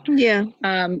page. Yeah.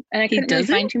 And I couldn't really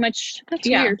find too much. That's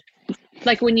weird.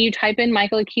 Like when you type in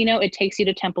Michael Aquino, it takes you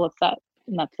to Temple of Set,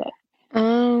 and that's it.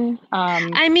 Oh.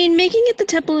 I mean, making it the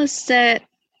Temple of Set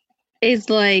is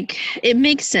like, it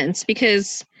makes sense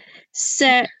because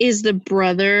Set is the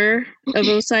brother of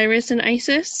Osiris and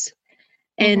Isis.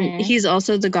 And he's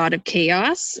also the god of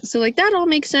chaos. So, like, that all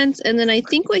makes sense. And then I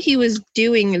think what he was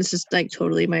doing, and this is, like,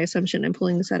 totally my assumption. I'm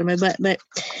pulling this out of my butt. But,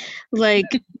 like,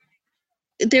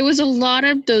 there was a lot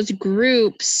of those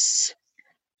groups,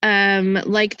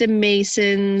 like the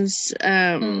Masons,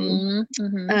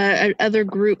 other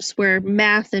groups where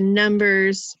math and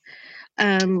numbers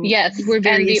were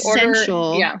very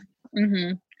essential. Yeah.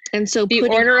 And so the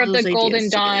Order of the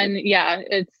Golden Dawn,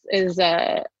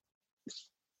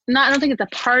 I don't think it's a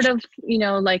part of,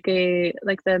 like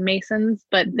the Masons,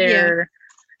 but they're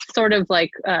sort of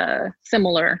like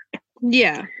similar.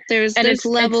 Yeah. There's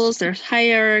levels, there's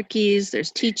hierarchies,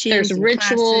 there's teachings, there's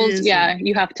rituals. Yeah.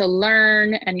 You have to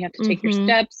learn and you have to take your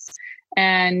steps.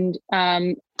 And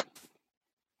one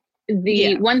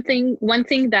thing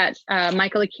that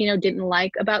Michael Aquino didn't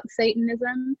like about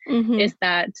Satanism is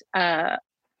that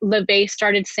LaVey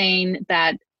started saying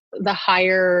that the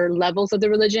higher levels of the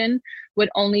religion would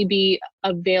only be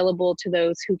available to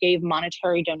those who gave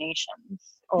monetary donations.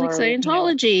 Or, like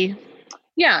Scientology.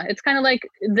 Yeah, it's kind of like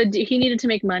he needed to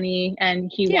make money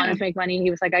and he wanted to make money. He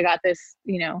was like, I got this,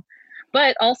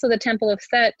 But also the Temple of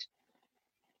Set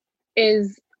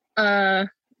is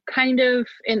kind of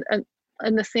in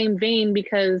the same vein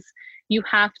because you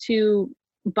have to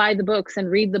buy the books and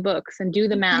read the books and do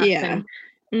the math and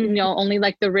only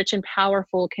like the rich and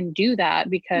powerful can do that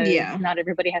because not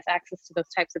everybody has access to those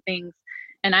types of things.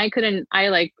 And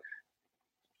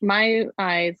my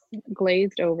eyes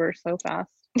glazed over so fast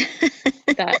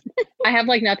that I have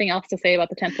like nothing else to say about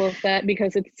the Temple of Set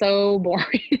because it's so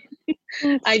boring.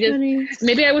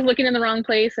 Maybe I was looking in the wrong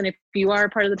place. And if you are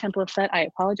part of the Temple of Set, I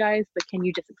apologize, but can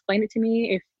you just explain it to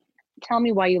me? Tell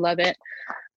me why you love it.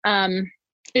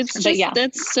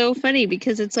 That's so funny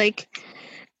because it's like,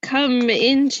 come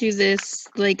into this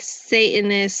like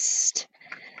Satanist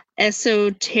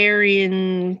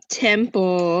esoterian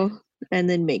temple and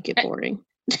then make it boring.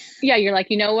 Yeah, you're like,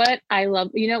 you know what I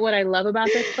love about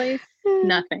this place?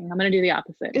 Nothing. I'm gonna do the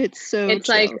opposite. It's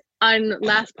like on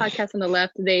last podcast on the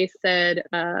left, they said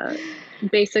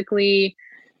basically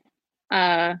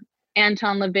Anton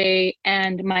LaVey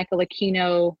and Michael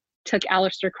Aquino took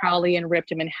Aleister Crowley and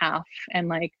ripped him in half, and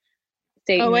like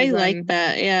Satanism I like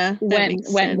that. Yeah,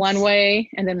 went one way,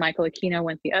 and then Michael Aquino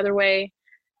went the other way,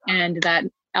 and that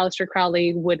Aleister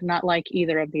Crowley would not like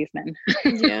either of these men.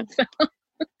 Yeah. So,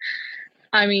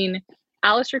 I mean,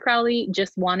 Aleister Crowley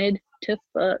just wanted to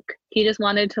fuck. He just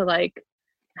wanted to like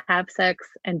have sex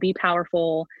and be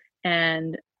powerful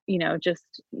and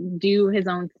just do his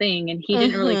own thing, and he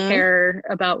didn't really care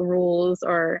about rules,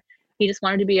 or he just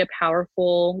wanted to be a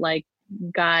powerful like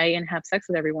guy and have sex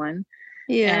with everyone.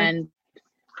 Yeah. And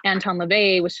Anton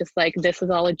LaVey was just like, this is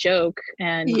all a joke,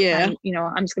 and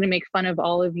I'm just gonna make fun of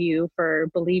all of you for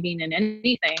believing in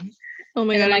anything. Oh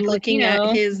my god, I'm looking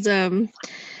at his the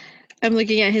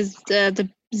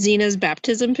Xena's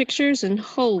baptism pictures, and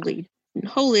holy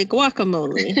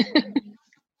guacamole.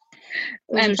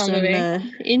 Those are some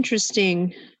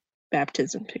interesting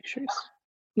baptism pictures.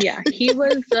 Yeah, he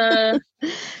was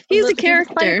he's a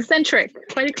character. Quite eccentric.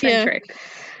 Yeah.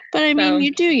 But I mean,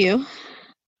 you do you.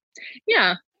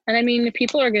 Yeah. And I mean,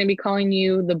 people are going to be calling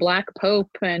you the Black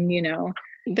Pope and,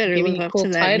 better giving live you up cool to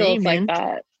that titles name, like man.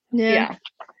 that. Yeah.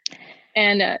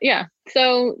 And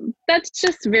So that's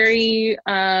just very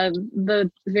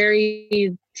the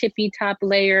very tippy top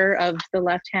layer of the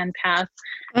left-hand path.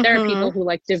 There are people who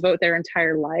like devote their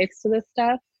entire lives to this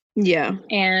stuff. Yeah.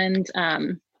 And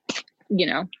you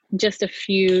know, just a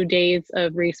few days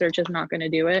of research is not going to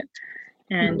do it.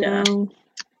 And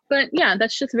but yeah,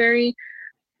 that's just very,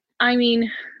 I mean,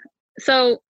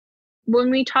 so when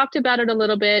we talked about it a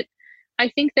little bit, I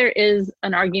think there is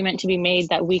an argument to be made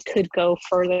that we could go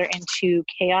further into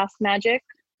chaos magic.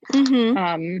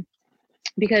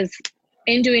 Because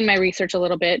in doing my research a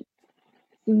little bit,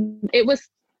 it was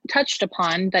touched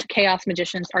upon that chaos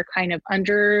magicians are kind of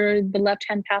under the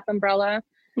left-hand path umbrella.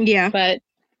 Yeah. But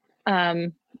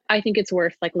I think it's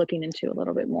worth like looking into a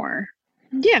little bit more.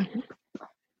 Yeah.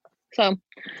 So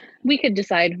we could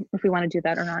decide if we want to do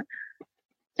that or not.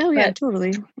 Oh yeah,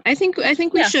 totally. I think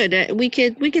we should. We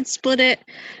could split it,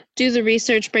 do the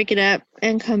research, break it up,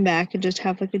 and come back and just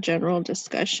have like a general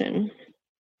discussion.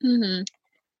 I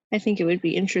think it would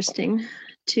be interesting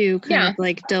to kind of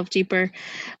like delve deeper.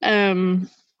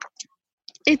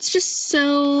 It's just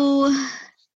so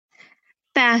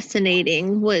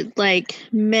fascinating what like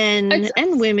men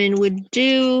and women would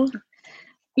do.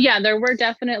 Yeah, there were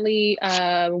definitely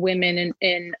women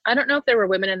in I don't know if there were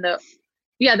women in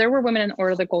there were women in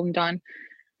Order of the Golden Dawn.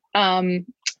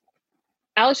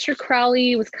 Aleister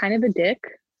Crowley was kind of a dick.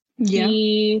 Yeah.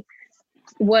 They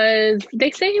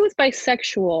say he was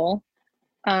bisexual,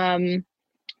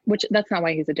 which that's not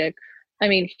why he's a dick. I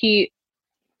mean, he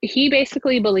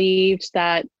basically believed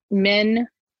that men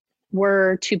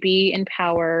were to be in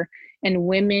power and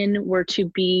women were to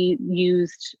be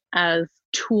used as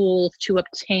tools to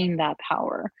obtain that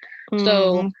power.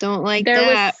 So don't like there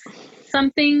that. was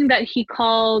something that he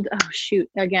called, oh shoot,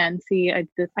 again, see, I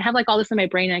have like all this in my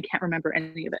brain and I can't remember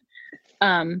any of it.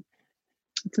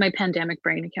 It's my pandemic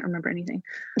brain. I can't remember anything.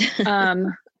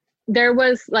 There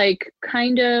was like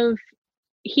kind of,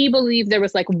 he believed there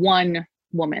was like one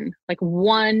woman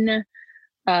who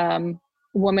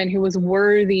was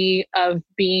worthy of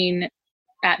being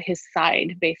at his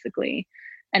side, basically.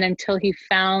 And until he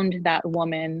found that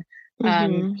woman,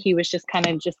 he was just kind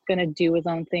of just gonna do his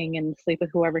own thing and sleep with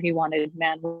whoever he wanted,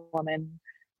 man, woman,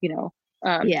 you know.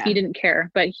 He didn't care.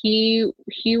 But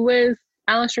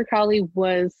Aleister Crowley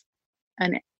was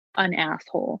an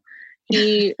asshole.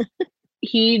 He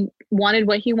wanted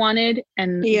what he wanted,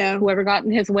 and whoever got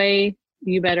in his way,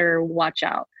 you better watch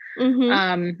out.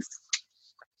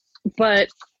 But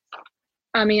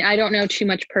I mean, I don't know too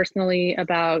much personally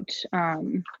about,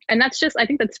 and that's just, I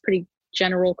think that's pretty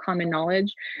general common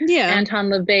knowledge. Yeah. Anton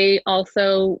LaVey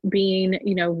also being,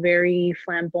 you know, very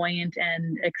flamboyant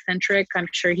and eccentric. I'm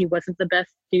sure he wasn't the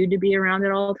best dude to be around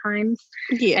at all times.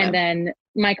 Yeah. And then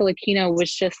Michael Aquino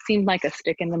seemed like a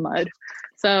stick in the mud.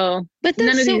 So, but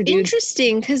that's so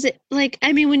interesting because, like,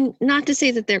 I mean, when not to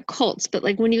say that they're cults, but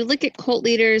like when you look at cult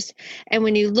leaders and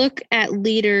when you look at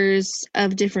leaders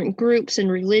of different groups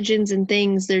and religions and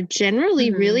things, they're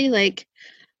generally really like,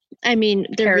 I mean,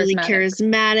 they're really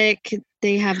charismatic.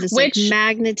 They have this like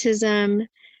magnetism.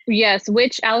 Yes,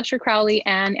 which Aleister Crowley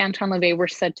and Anton LaVey were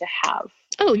said to have.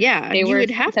 Oh yeah, you would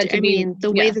have to. I mean,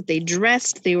 the way that they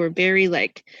dressed, they were very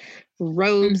like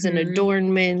robes and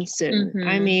adornments, and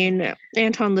I mean,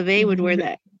 Anton LaVey would wear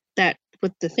that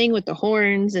with the thing with the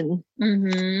horns, and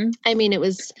I mean, it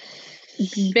was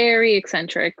very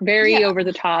eccentric, very over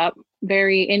the top,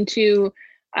 very into.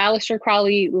 Aleister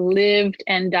Crowley lived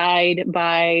and died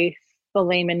by the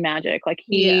layman magic. Like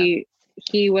he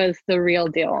was the real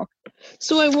deal.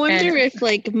 So I wonder if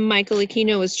like Michael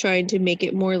Aquino was trying to make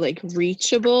it more like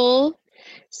reachable,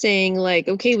 saying like,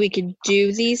 okay, we could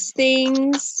do these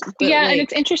things. Yeah, and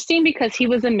it's interesting because he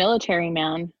was a military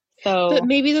man. So but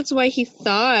maybe that's why he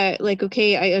thought like,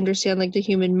 okay, I understand like the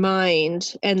human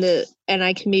mind and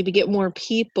I can maybe get more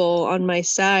people on my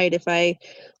side if I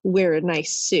wear a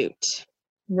nice suit.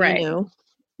 Right. You know?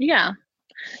 Yeah.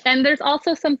 And there's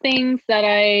also some things that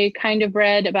I kind of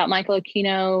read about Michael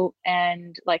Aquino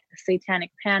and like the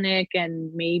Satanic Panic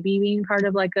and maybe being part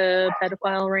of like a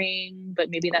pedophile ring, but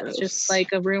maybe that's just like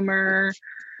a rumor.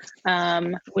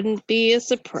 Wouldn't be a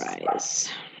surprise.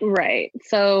 Right.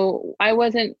 So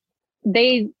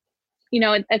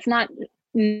it's not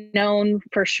known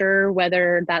for sure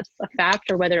whether that's a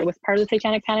fact or whether it was part of the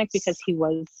Satanic Panic because he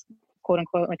was quote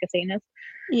unquote like a Satanist.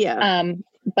 Yeah.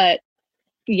 But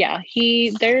yeah,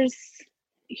 he's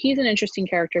an interesting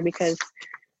character because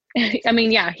I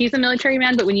mean, yeah, he's a military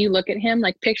man, but when you look at him,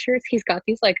 like pictures, he's got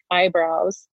these like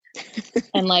eyebrows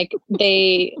and like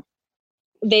they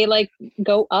like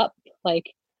go up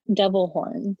like devil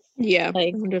horns. Yeah.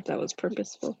 Like, I wonder if that was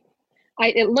purposeful.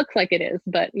 It looks like it is,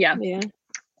 but yeah. Yeah.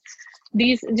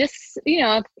 these just,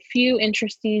 a few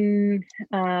interesting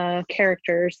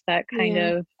characters that kind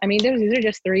of, I mean, these are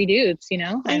just three dudes,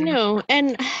 I know.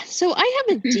 And so I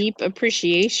have a deep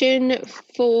appreciation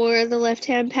for the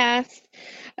left-hand path,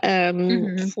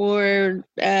 for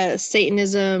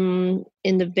Satanism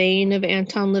in the vein of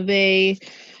Anton LaVey,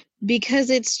 because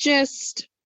it's just,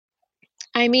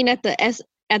 I mean, at the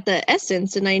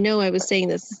essence, and I know I was saying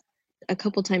this a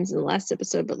couple times in the last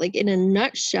episode, but like in a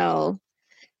nutshell,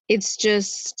 it's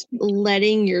just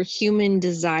letting your human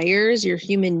desires, your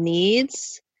human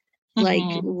needs, like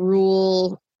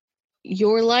rule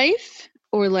your life,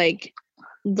 or like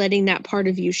letting that part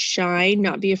of you shine,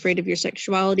 not be afraid of your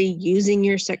sexuality, using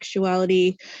your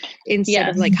sexuality instead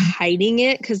of like hiding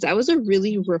it, because that was a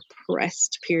really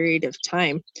repressed period of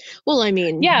time. Well, I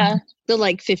mean, the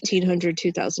like 1500,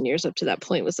 2000 years up to that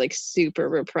point was like super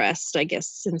repressed, I guess,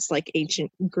 since like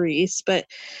ancient Greece, but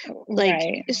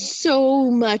like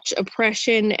so much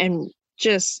oppression, and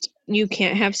just, you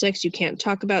can't have sex, you can't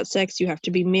talk about sex, you have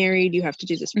to be married, you have to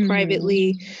do this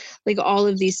privately, like all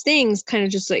of these things kind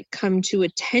of just like come to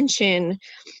attention.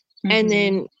 And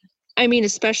then, I mean,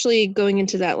 especially going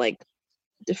into that, like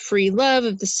the free love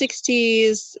of the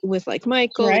 60s with like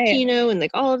Michael Aquino and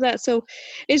like all of that. So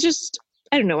it's just,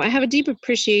 I don't know, I have a deep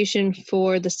appreciation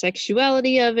for the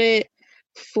sexuality of it,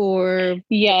 for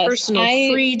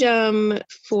personal freedom,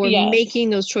 for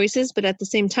making those choices. But at the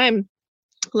same time,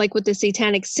 like with the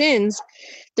satanic sins,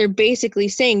 they're basically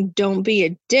saying don't be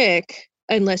a dick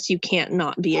unless you can't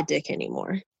not be a dick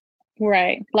anymore.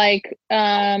 Right. Like,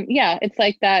 it's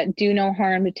like that do no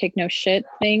harm to take no shit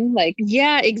thing. Like,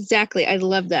 yeah, exactly. I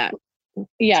love that.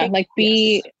 Yeah. Like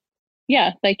be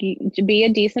a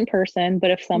decent person, but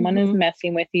if someone is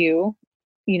messing with you,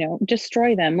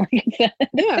 destroy them. Like I said.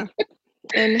 Yeah.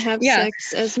 And have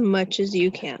sex as much as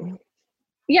you can.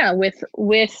 Yeah, with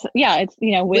with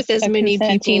as many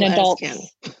people adults.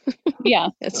 As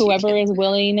can. Whoever is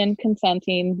willing and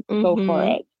consenting, go for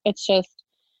it. It's just,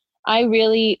 I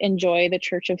really enjoy the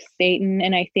Church of Satan,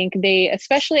 and I think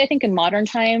especially in modern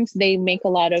times, they make a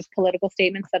lot of political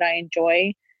statements that I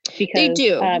enjoy, because they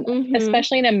do,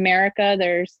 especially in America.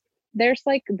 There's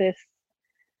like this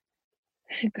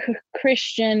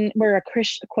Christian, we're a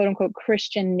quote unquote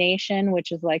Christian nation,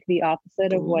 which is like the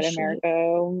opposite of what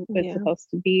America is supposed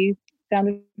to be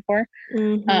founded for.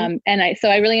 And I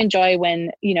really enjoy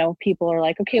when, people are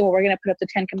like, okay, well, we're going to put up the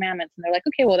 10 Commandments, and they're like,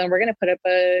 okay, well, then we're going to put up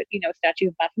a, statue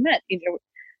of Baphomet,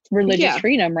 religious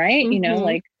freedom, right?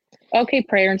 Like, okay,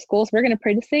 prayer in schools, we're going to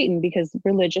pray to Satan because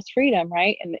religious freedom,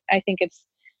 right? And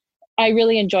I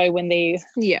really enjoy when they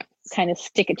kind of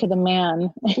stick it to the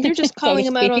man. You're just calling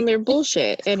them out on their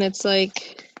bullshit, and it's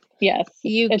like,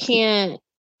 you can't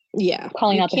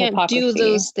calling out the hypocrisy. Do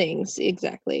those things,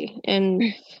 exactly.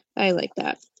 And I like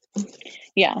that.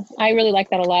 I really like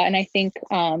that a lot, and I think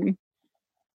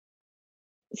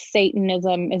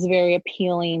Satanism is very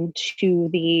appealing to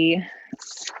the,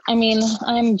 I mean,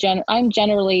 I'm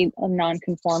generally a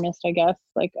nonconformist, I guess,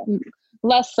 like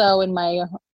less so in my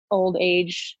old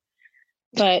age,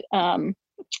 but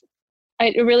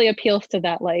it really appeals to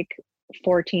that like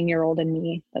 14-year-old in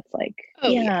me that's like,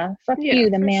 fuck you,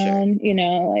 the man,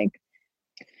 like.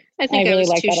 I think I really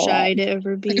was too shy to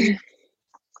ever be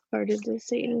part of the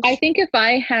Satan. I think if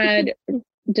I had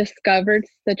discovered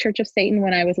the Church of Satan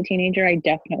when I was a teenager, I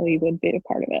definitely would be a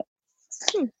part of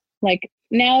it. Like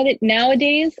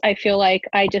nowadays, I feel like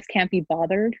I just can't be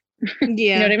bothered.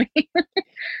 You know what I mean?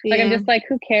 Like I'm just like,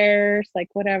 who cares? Like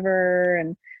whatever,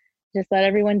 and just let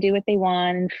everyone do what they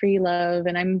want, and free love.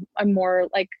 And I'm more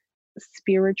like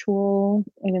spiritual,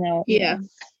 even though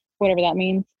whatever that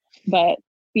means. But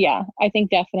I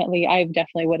think I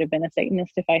definitely would have been a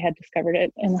Satanist if I had discovered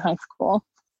it in high school.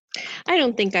 I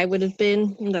don't think I would have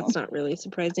been. That's not really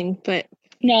surprising, but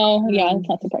no, it's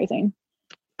not surprising.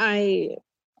 I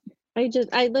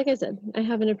like I said, I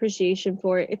have an appreciation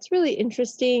for it. It's really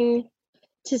interesting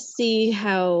to see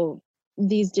how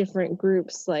these different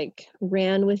groups like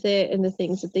ran with it and the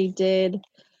things that they did.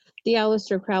 The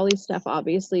Aleister Crowley stuff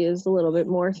obviously is a little bit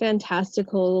more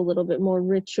fantastical, a little bit more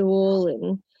ritual,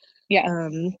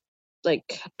 and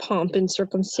like pomp and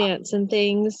circumstance and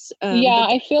things.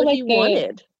 I feel like he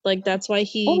wanted. Like that's why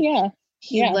he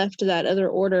left that other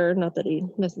order. Not that he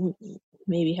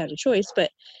maybe had a choice,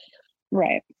 but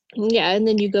right. Yeah, and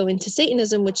then you go into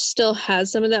Satanism, which still has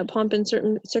some of that pomp and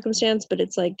circumstance, but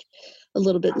it's like a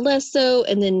little bit less so.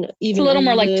 And then even it's a little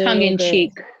more like tongue in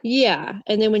cheek. Yeah,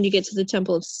 and then when you get to the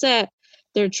Temple of Set,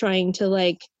 they're trying to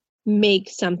like make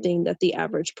something that the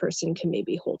average person can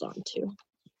maybe hold on to.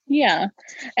 Yeah,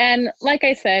 and like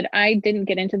I said, I didn't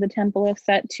get into the Temple of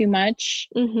Set too much,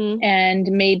 and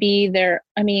maybe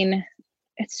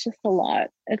it's just a lot.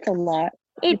 It's a lot.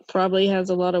 It probably has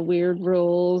a lot of weird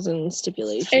rules and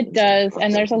stipulations. It does,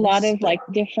 and there's a lot of like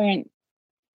different.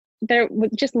 There,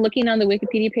 just looking on the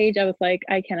Wikipedia page, I was like,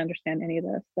 I can't understand any of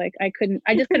this. Like, I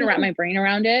just couldn't wrap my brain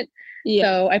around it. Yeah.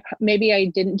 So maybe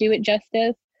I didn't do it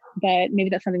justice, but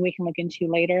maybe that's something we can look into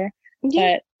later.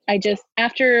 Yeah. But I just,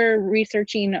 after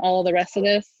researching all the rest of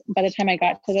this, by the time I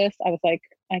got to this, I was like,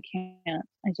 I can't.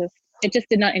 It just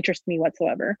did not interest me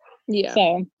whatsoever. Yeah.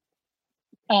 So,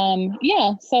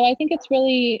 so I think it's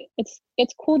really, it's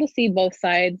cool to see both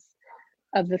sides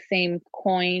of the same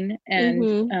coin,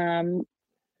 and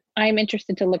I'm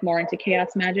interested to look more into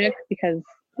chaos magic because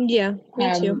me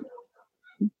too.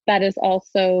 That is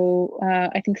also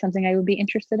I think something I would be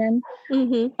interested in.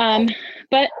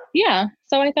 But yeah,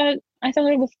 so I thought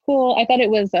it was cool. I thought it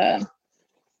was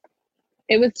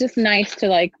just nice to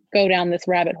like go down this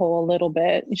rabbit hole a little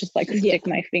bit, just like stick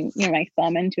my my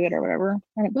thumb into it or whatever.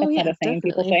 That's not a thing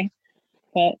people say,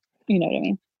 but you know what I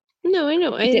mean. No, I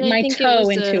know. Dip my toe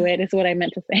into it is what I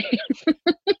meant to say.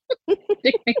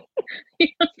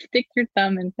 Stick your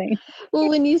thumb in things. Well,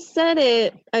 when you said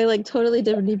it, I like totally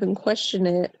didn't even question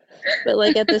it. But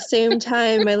like at the same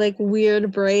time, my like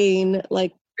weird brain,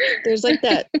 like there's like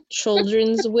that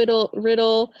children's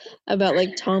riddle about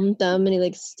like Tom Thumb, and he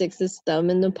like sticks his thumb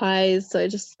in the pies. So I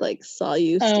just like saw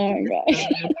you sticking your thumb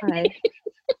in the pie.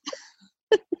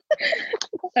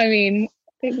 I mean,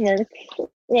 it works.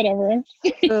 Whatever.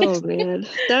 Oh man,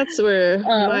 that's where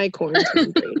my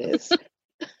quarantine brain is.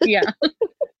 Yeah.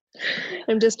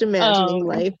 I'm just imagining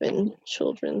life in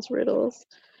children's riddles.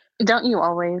 Don't you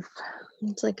always?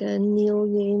 It's like a Neil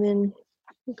Gaiman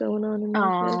going on in my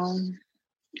head.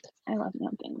 I love Neil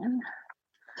Gaiman.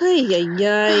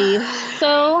 Ay.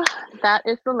 So that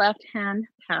is the left-hand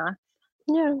path.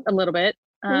 Yeah. A little bit.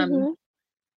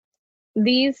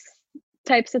 These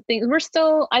types of things, we're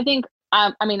still, I think,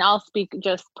 I mean, I'll speak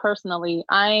just personally.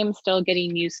 I'm still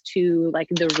getting used to like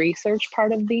the research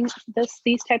part of these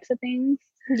types of things.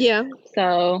 Yeah.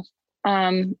 So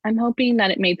I'm hoping that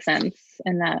it made sense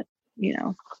and that, you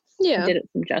know, did it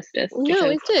some justice. No,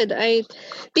 it did.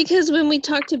 Because when we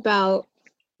talked about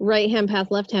right-hand path,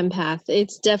 left-hand path,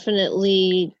 it's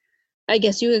definitely, I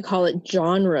guess you could call it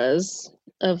genres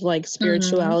of like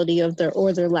spirituality of their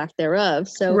lack thereof.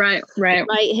 So right.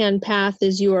 Right-hand path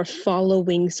is you are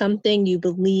following something, you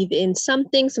believe in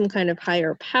something, some kind of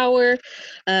higher power,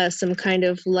 some kind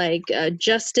of like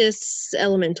justice,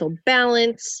 elemental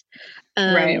balance.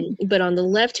 But on the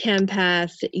left-hand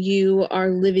path, you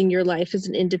are living your life as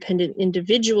an independent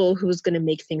individual who's going to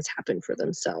make things happen for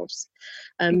themselves.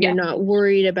 You're not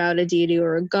worried about a deity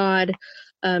or a god.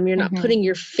 You're not putting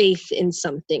your faith in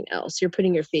something else. You're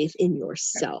putting your faith in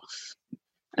yourself.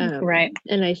 Right.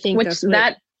 And I think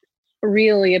that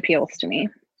really appeals to me.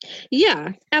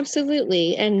 Yeah,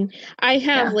 absolutely. And I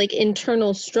have like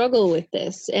internal struggle with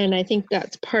this. And I think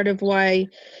that's part of why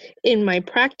in my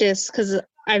practice, because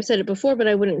I've said it before, but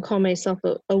I wouldn't call myself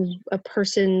a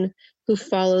person who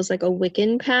follows like a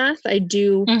Wiccan path. I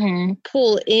do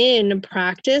pull in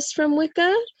practice from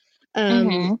Wicca.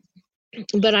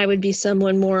 But I would be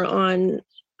someone more on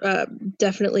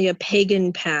definitely a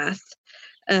pagan path,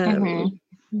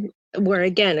 where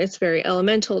again, it's very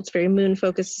elemental, it's very moon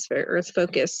focused, it's very earth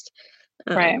focused.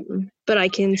 Right. But I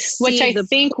can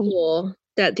see pull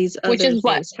that these other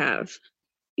things have.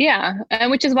 Yeah,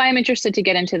 and which is why I'm interested to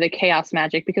get into the chaos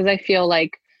magic, because I feel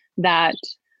like that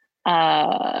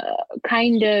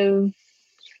kind of,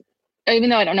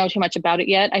 even though I don't know too much about it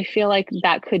yet, I feel like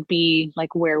that could be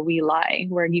like where we lie,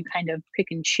 where you kind of pick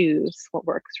and choose what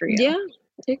works for you. Yeah,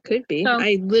 it could be. So,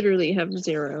 I literally have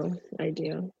zero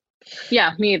idea.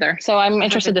 Yeah, me either. So I'm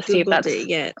interested to see if that's it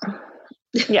yet.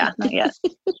 Yeah, not yet.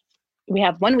 We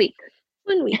have 1 week.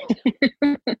 1 week.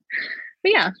 But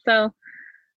yeah, so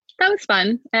that was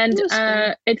fun. And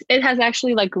it has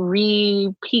actually like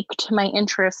re-piqued my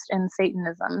interest in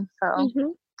Satanism. So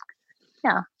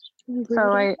yeah.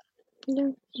 So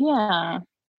yeah.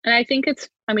 And I think it's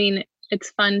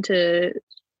fun to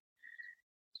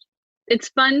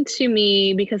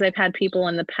me because I've had people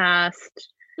in the past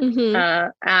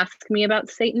ask me about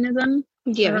Satanism.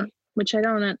 Yeah. Which I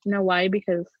don't know why,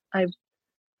 because I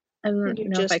don't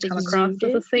know if I come across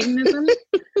as a Satanism,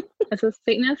 as a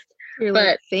Satanist. You're but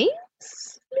like,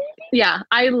 thanks? Maybe? Yeah,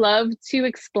 I love to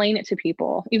explain it to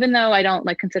people, even though I don't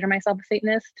like consider myself a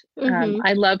Satanist.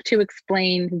 I love to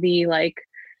explain the like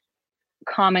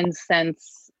common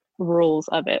sense rules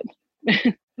of it,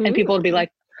 and people would be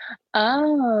like,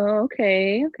 "Oh,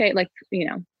 okay," like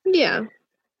Yeah.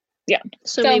 Yeah.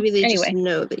 So maybe they just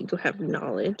know that you have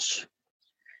knowledge.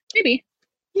 Maybe.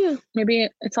 Yeah. Maybe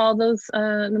it's all those,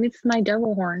 maybe it's my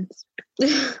devil horns.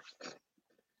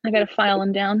 I gotta file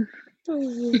them down.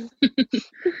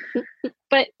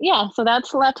 But yeah, so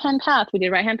that's left-hand path. We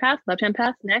did right-hand path, left-hand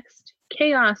path. Next,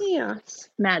 chaos.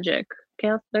 Magic.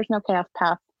 Chaos. There's no chaos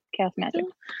path. Chaos magic.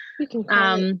 We can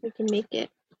call it. We can make it.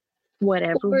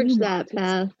 Whatever. Where's that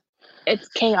path? It's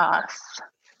chaos.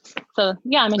 So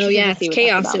yeah, I'm interested. Oh yeah, to see it's what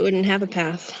chaos. that's It wouldn't have a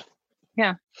path.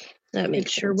 Yeah, that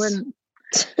makes sure sense.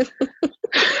 Wouldn't.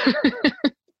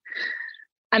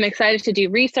 I'm excited to do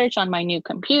research on my new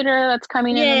computer that's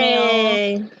coming in the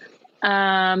mail. So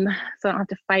I don't have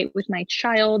to fight with my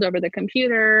child over the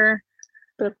computer.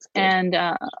 And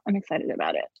I'm excited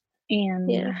about it. And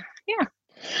yeah.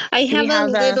 I have a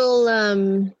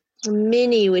little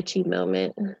mini witchy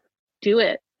moment. Do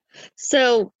it.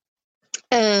 So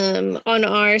on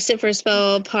our Sit for a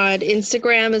Spell pod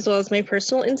Instagram, as well as my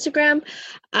personal Instagram,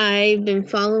 I've been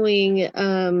following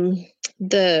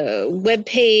the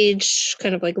webpage,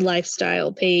 kind of like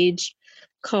lifestyle page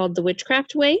called The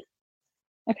Witchcraft Way.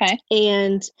 Okay.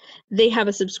 And they have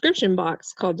a subscription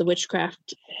box called the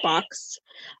Witchcraft Box.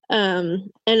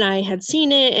 And I had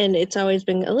seen it, and it's always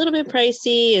been a little bit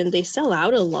pricey, and they sell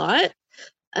out a lot.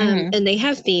 And they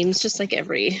have themes just like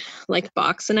every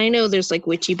box. And I know there's like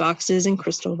witchy boxes and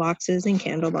crystal boxes and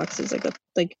candle boxes,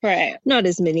 like right. Not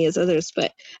as many as others,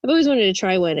 but I've always wanted to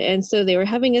try one. And so they were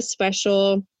having a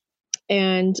special,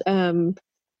 and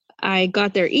I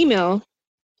got their email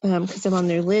because I'm on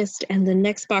their list. And the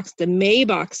next box, the May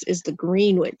box, is the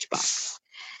Green Witch box.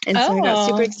 And so I got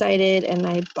super excited, and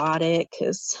I bought it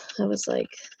because I was like,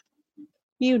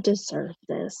 you deserve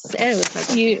this. And it was my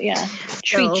birthday.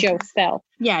 Treat yourself.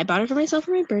 Yeah, I bought it for myself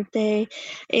for my birthday,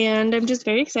 and I'm just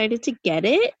very excited to get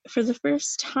it for the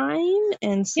first time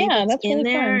and see what's in really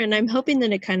there. Fun. And I'm hoping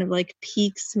that it kind of like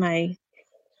piques my,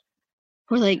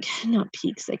 or like not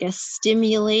piques, I guess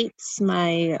stimulates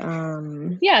my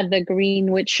the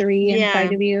green witchery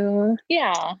inside of you.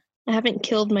 Yeah. I haven't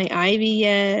killed my ivy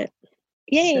yet.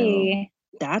 Yay.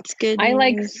 So that's good.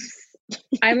 I'm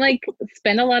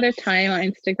spend a lot of time on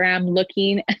Instagram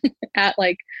looking at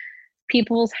like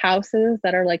people's houses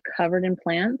that are like covered in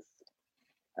plants.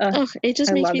 It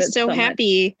just makes me so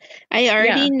happy. Much. I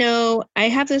already know I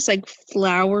have this like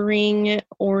flowering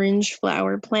orange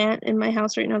flower plant in my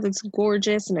house right now that's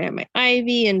gorgeous, and I have my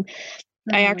ivy, and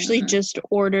I actually just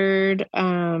ordered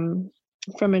from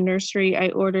a nursery. I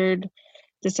ordered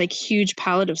this like huge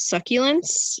pallet of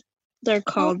succulents. They're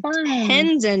called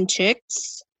hens and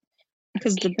chicks.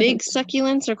 Because the big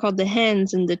succulents are called the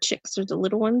hens, and the chicks are the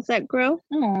little ones that grow.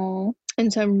 Oh.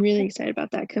 And so I'm really excited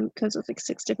about that because of like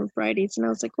 6 different varieties. And I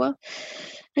was like, well,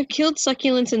 I've killed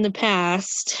succulents in the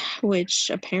past, which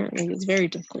apparently is very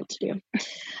difficult to do.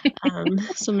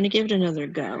 So I'm going to give it another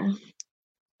go.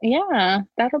 Yeah,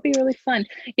 that'll be really fun.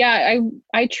 Yeah,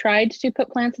 I tried to put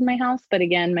plants in my house, but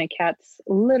again, my cats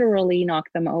literally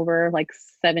knocked them over like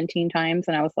 17 times.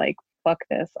 And I was like, fuck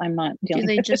this. I'm not dealing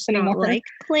with this anymore. Do they just not like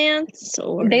plants?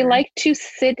 Or they like to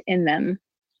sit in them.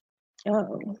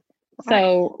 Oh.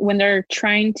 So when they're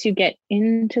trying to get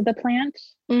into the plant,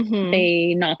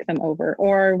 they knock them over.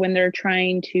 Or when they're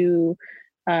trying to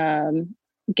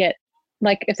get,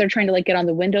 like if they're trying to like get on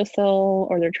the windowsill,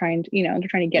 or they're trying to, they're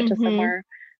trying to get to somewhere,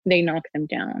 they knock them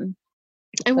down.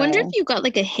 I wonder if you got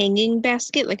like a hanging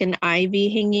basket, like an ivy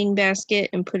hanging basket,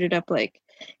 and put it up like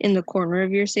in the corner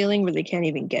of your ceiling where they can't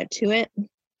even get to it.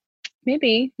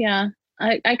 Maybe, yeah.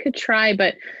 I could try,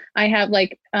 but I have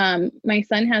like my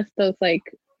son has those like,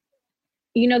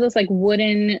 those like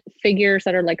wooden figures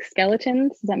that are like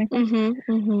skeletons. Does that make sense?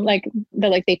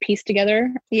 Like they piece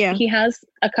together. Yeah. He has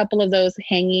a couple of those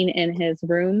hanging in his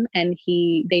room, and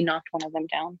they knocked one of them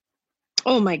down.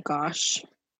 Oh my gosh.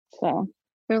 So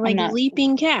they're like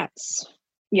leaping cats.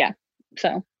 Yeah.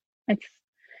 So it's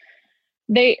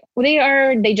they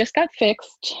just got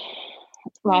fixed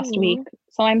last week.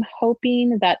 So I'm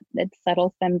hoping that it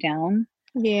settles them down.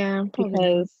 Yeah.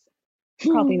 Because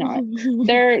probably not.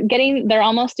 They're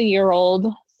almost a year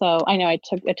old. So I know it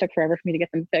took forever for me to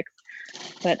get them fixed.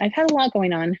 But I've had a lot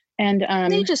going on. And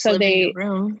they just live in your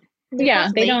room. They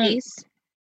don't.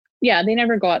 Yeah, they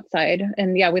never go outside.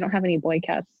 And yeah, we don't have any boy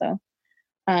cats, so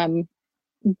I'm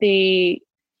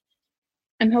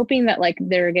hoping that like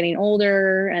they're getting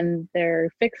older and they're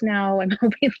fixed now. I'm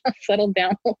hoping they'll settle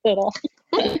down a little.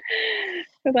 Because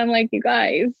I'm like, you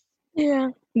guys. Yeah.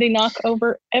 They knock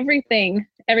over everything.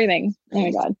 Everything. Oh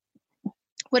my God.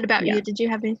 What about you? Did you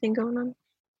have anything going on?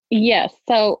 Yes.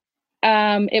 So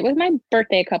it was my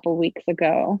birthday a couple weeks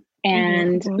ago.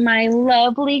 And my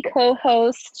lovely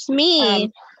co-host,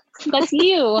 me, That's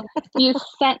you. You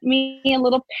sent me a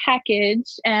little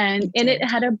package, and in it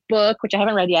had a book, which I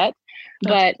haven't read yet.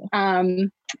 But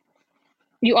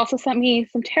you also sent me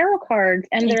some tarot cards,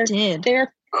 and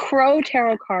they're crow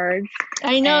tarot cards.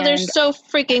 I know, they're so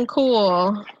freaking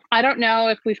cool. I don't know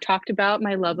if we've talked about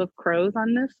my love of crows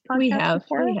on this podcast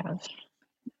before. We have.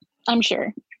 I'm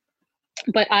sure.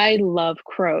 But I love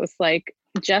crows. Like,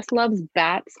 Jess loves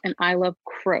bats, and I love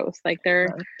crows. Like,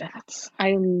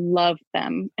 I love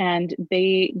them. And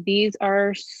these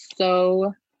are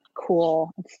so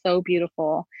cool. It's so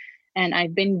beautiful. And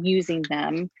I've been using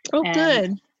them. Oh,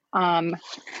 good.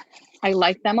 I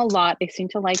like them a lot. They seem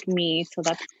to like me, so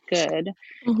that's good.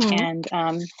 And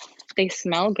they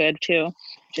smell good too,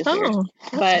 which is weird.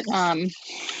 But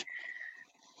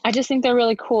I just think they're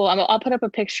really cool. I'll put up a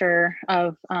picture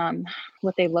of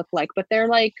what they look like, but they're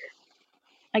like,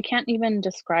 I can't even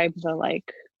describe the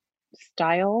like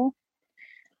style.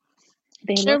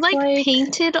 They're like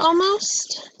painted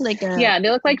almost. Yeah, they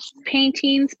look like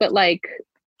paintings, but like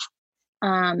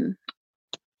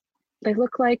they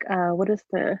look like what is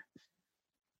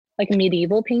like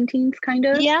medieval paintings kind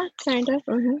of. Yeah, kind of.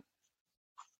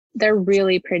 They're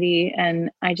really pretty,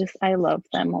 and I love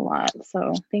them a lot.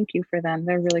 So thank you for them.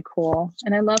 They're really cool.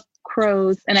 And I love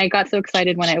crows. And I got so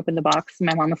excited when I opened the box.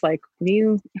 My mom was like, what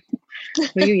are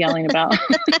you yelling about? I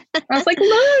was like,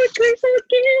 look, they're so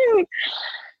cute.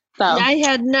 So I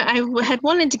had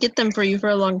wanted to get them for you for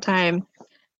a long time.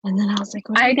 And then I was like,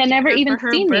 I had never even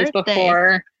seen these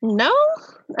before. No?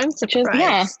 I'm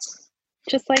surprised.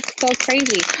 Just like so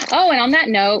crazy. Oh, and on that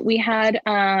note, we had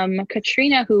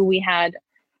Katrina, who we had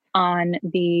on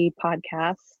the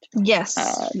podcast. Yes.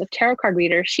 The tarot card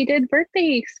reader. She did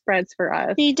birthday spreads for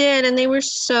us. She did, and they were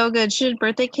so good. She did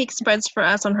birthday cake spreads for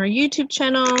us on her YouTube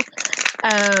channel.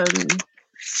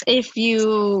 If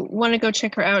you want to go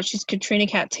check her out, she's Katrina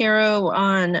Cat Tarot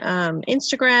on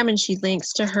Instagram, and she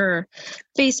links to her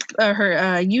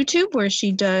YouTube where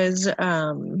she does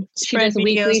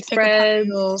weekly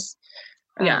spreads.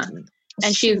 Yeah.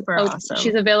 And she's awesome.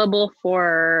 She's available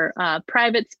for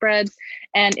private spreads.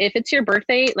 And if it's your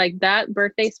birthday, like that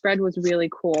birthday spread was really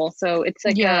cool. So it's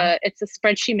like it's a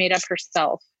spread she made up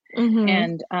herself.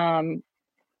 And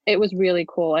it was really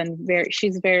cool, and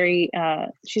she's very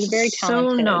talented.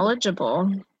 So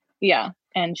knowledgeable. Yeah.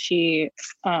 And she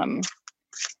and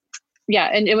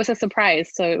it was a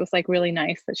surprise, so it was like really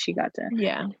nice that she got to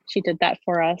she did that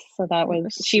for us. So that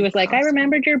was she was like, awesome. I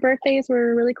remembered your birthdays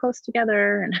were really close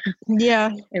together, and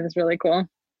it was really cool.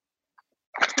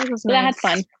 That was nice. I had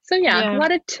fun. So a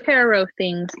lot of tarot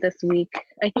things this week.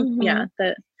 I think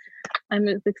that I'm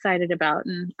excited about,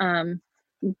 and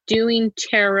doing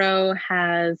tarot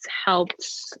has helped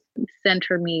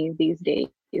center me these days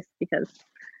because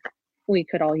we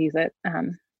could all use it.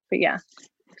 But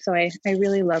so I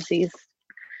really love these.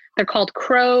 They're called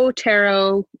Crow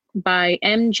Tarot by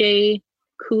MJ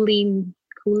Cullinane.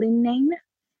 Cullinane?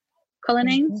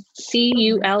 Cullinane.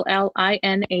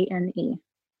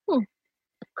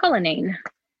 Cullinane.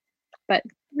 But I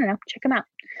don't know, check them out.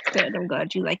 Good, I'm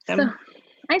glad you like them. So,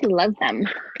 I love them.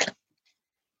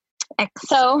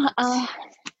 So,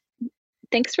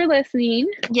 thanks for listening.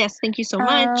 Yes, thank you so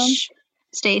much.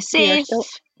 Stay safe.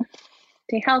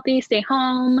 Stay healthy, stay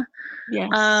home. Yes.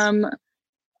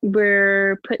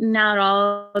 We're putting out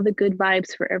all the good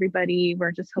vibes for everybody.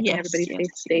 We're just hoping everybody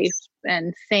stays safe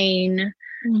and sane.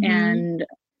 And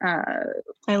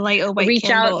I light a white reach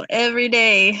candle out every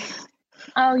day.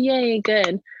 Oh, yay,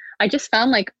 good. I just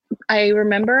found I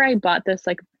remember I bought this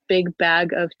big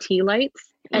bag of tea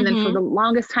lights, and then for the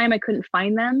longest time I couldn't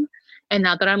find them. And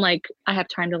now that I'm I have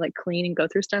time to clean and go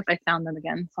through stuff, I found them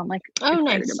again. So I'm excited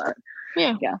nice. about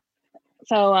it. Yeah.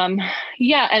 So and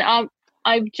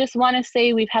I just want to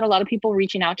say we've had a lot of people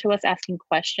reaching out to us asking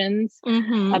questions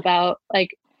about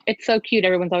it's so cute.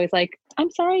 Everyone's always like, I'm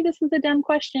sorry, this is a dumb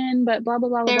question, but blah blah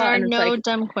blah blah. There are no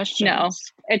dumb questions. No,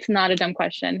 it's not a dumb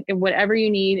question. Whatever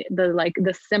you need,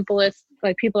 the simplest.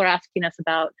 People are asking us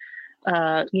about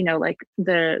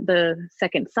the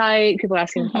second sight. People are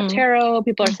asking about tarot.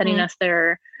 People are sending us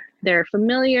their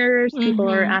familiars. People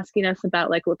are asking us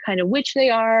about what kind of witch they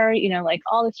are,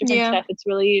 all this different stuff. It's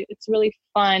really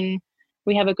fun.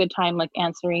 We have a good time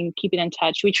answering, keeping in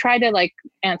touch. We try to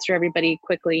answer everybody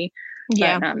quickly.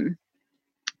 But,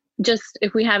 just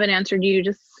if we haven't answered you,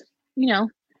 just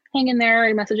hang in there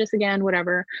and message us again,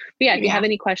 whatever. But if you have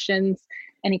any questions,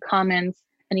 any comments,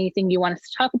 anything you want us to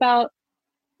talk about,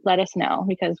 let us know,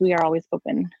 because we are always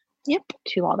open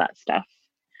to all that stuff.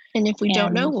 And if we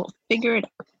don't know, we'll figure it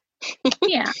out.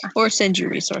 Or send you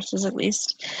resources at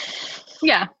least.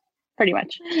 Yeah, pretty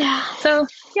much. Yeah. So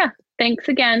thanks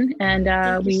again. And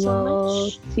we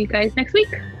will see you guys next week.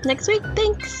 Next week.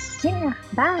 Thanks. Yeah.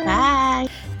 Bye. Bye.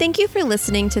 Thank you for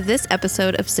listening to this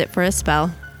episode of Sit for a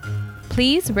Spell.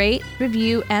 Please rate,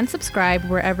 review, and subscribe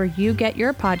wherever you get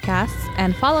your podcasts,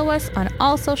 and follow us on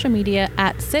all social media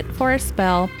at Sit for a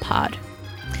Spell Pod.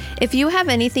 If you have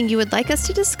anything you would like us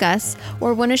to discuss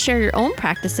or want to share your own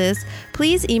practices,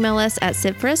 please email us at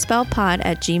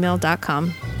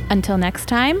sitforaspellpod@gmail.com. Until next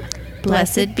time,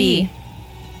 Blessed be.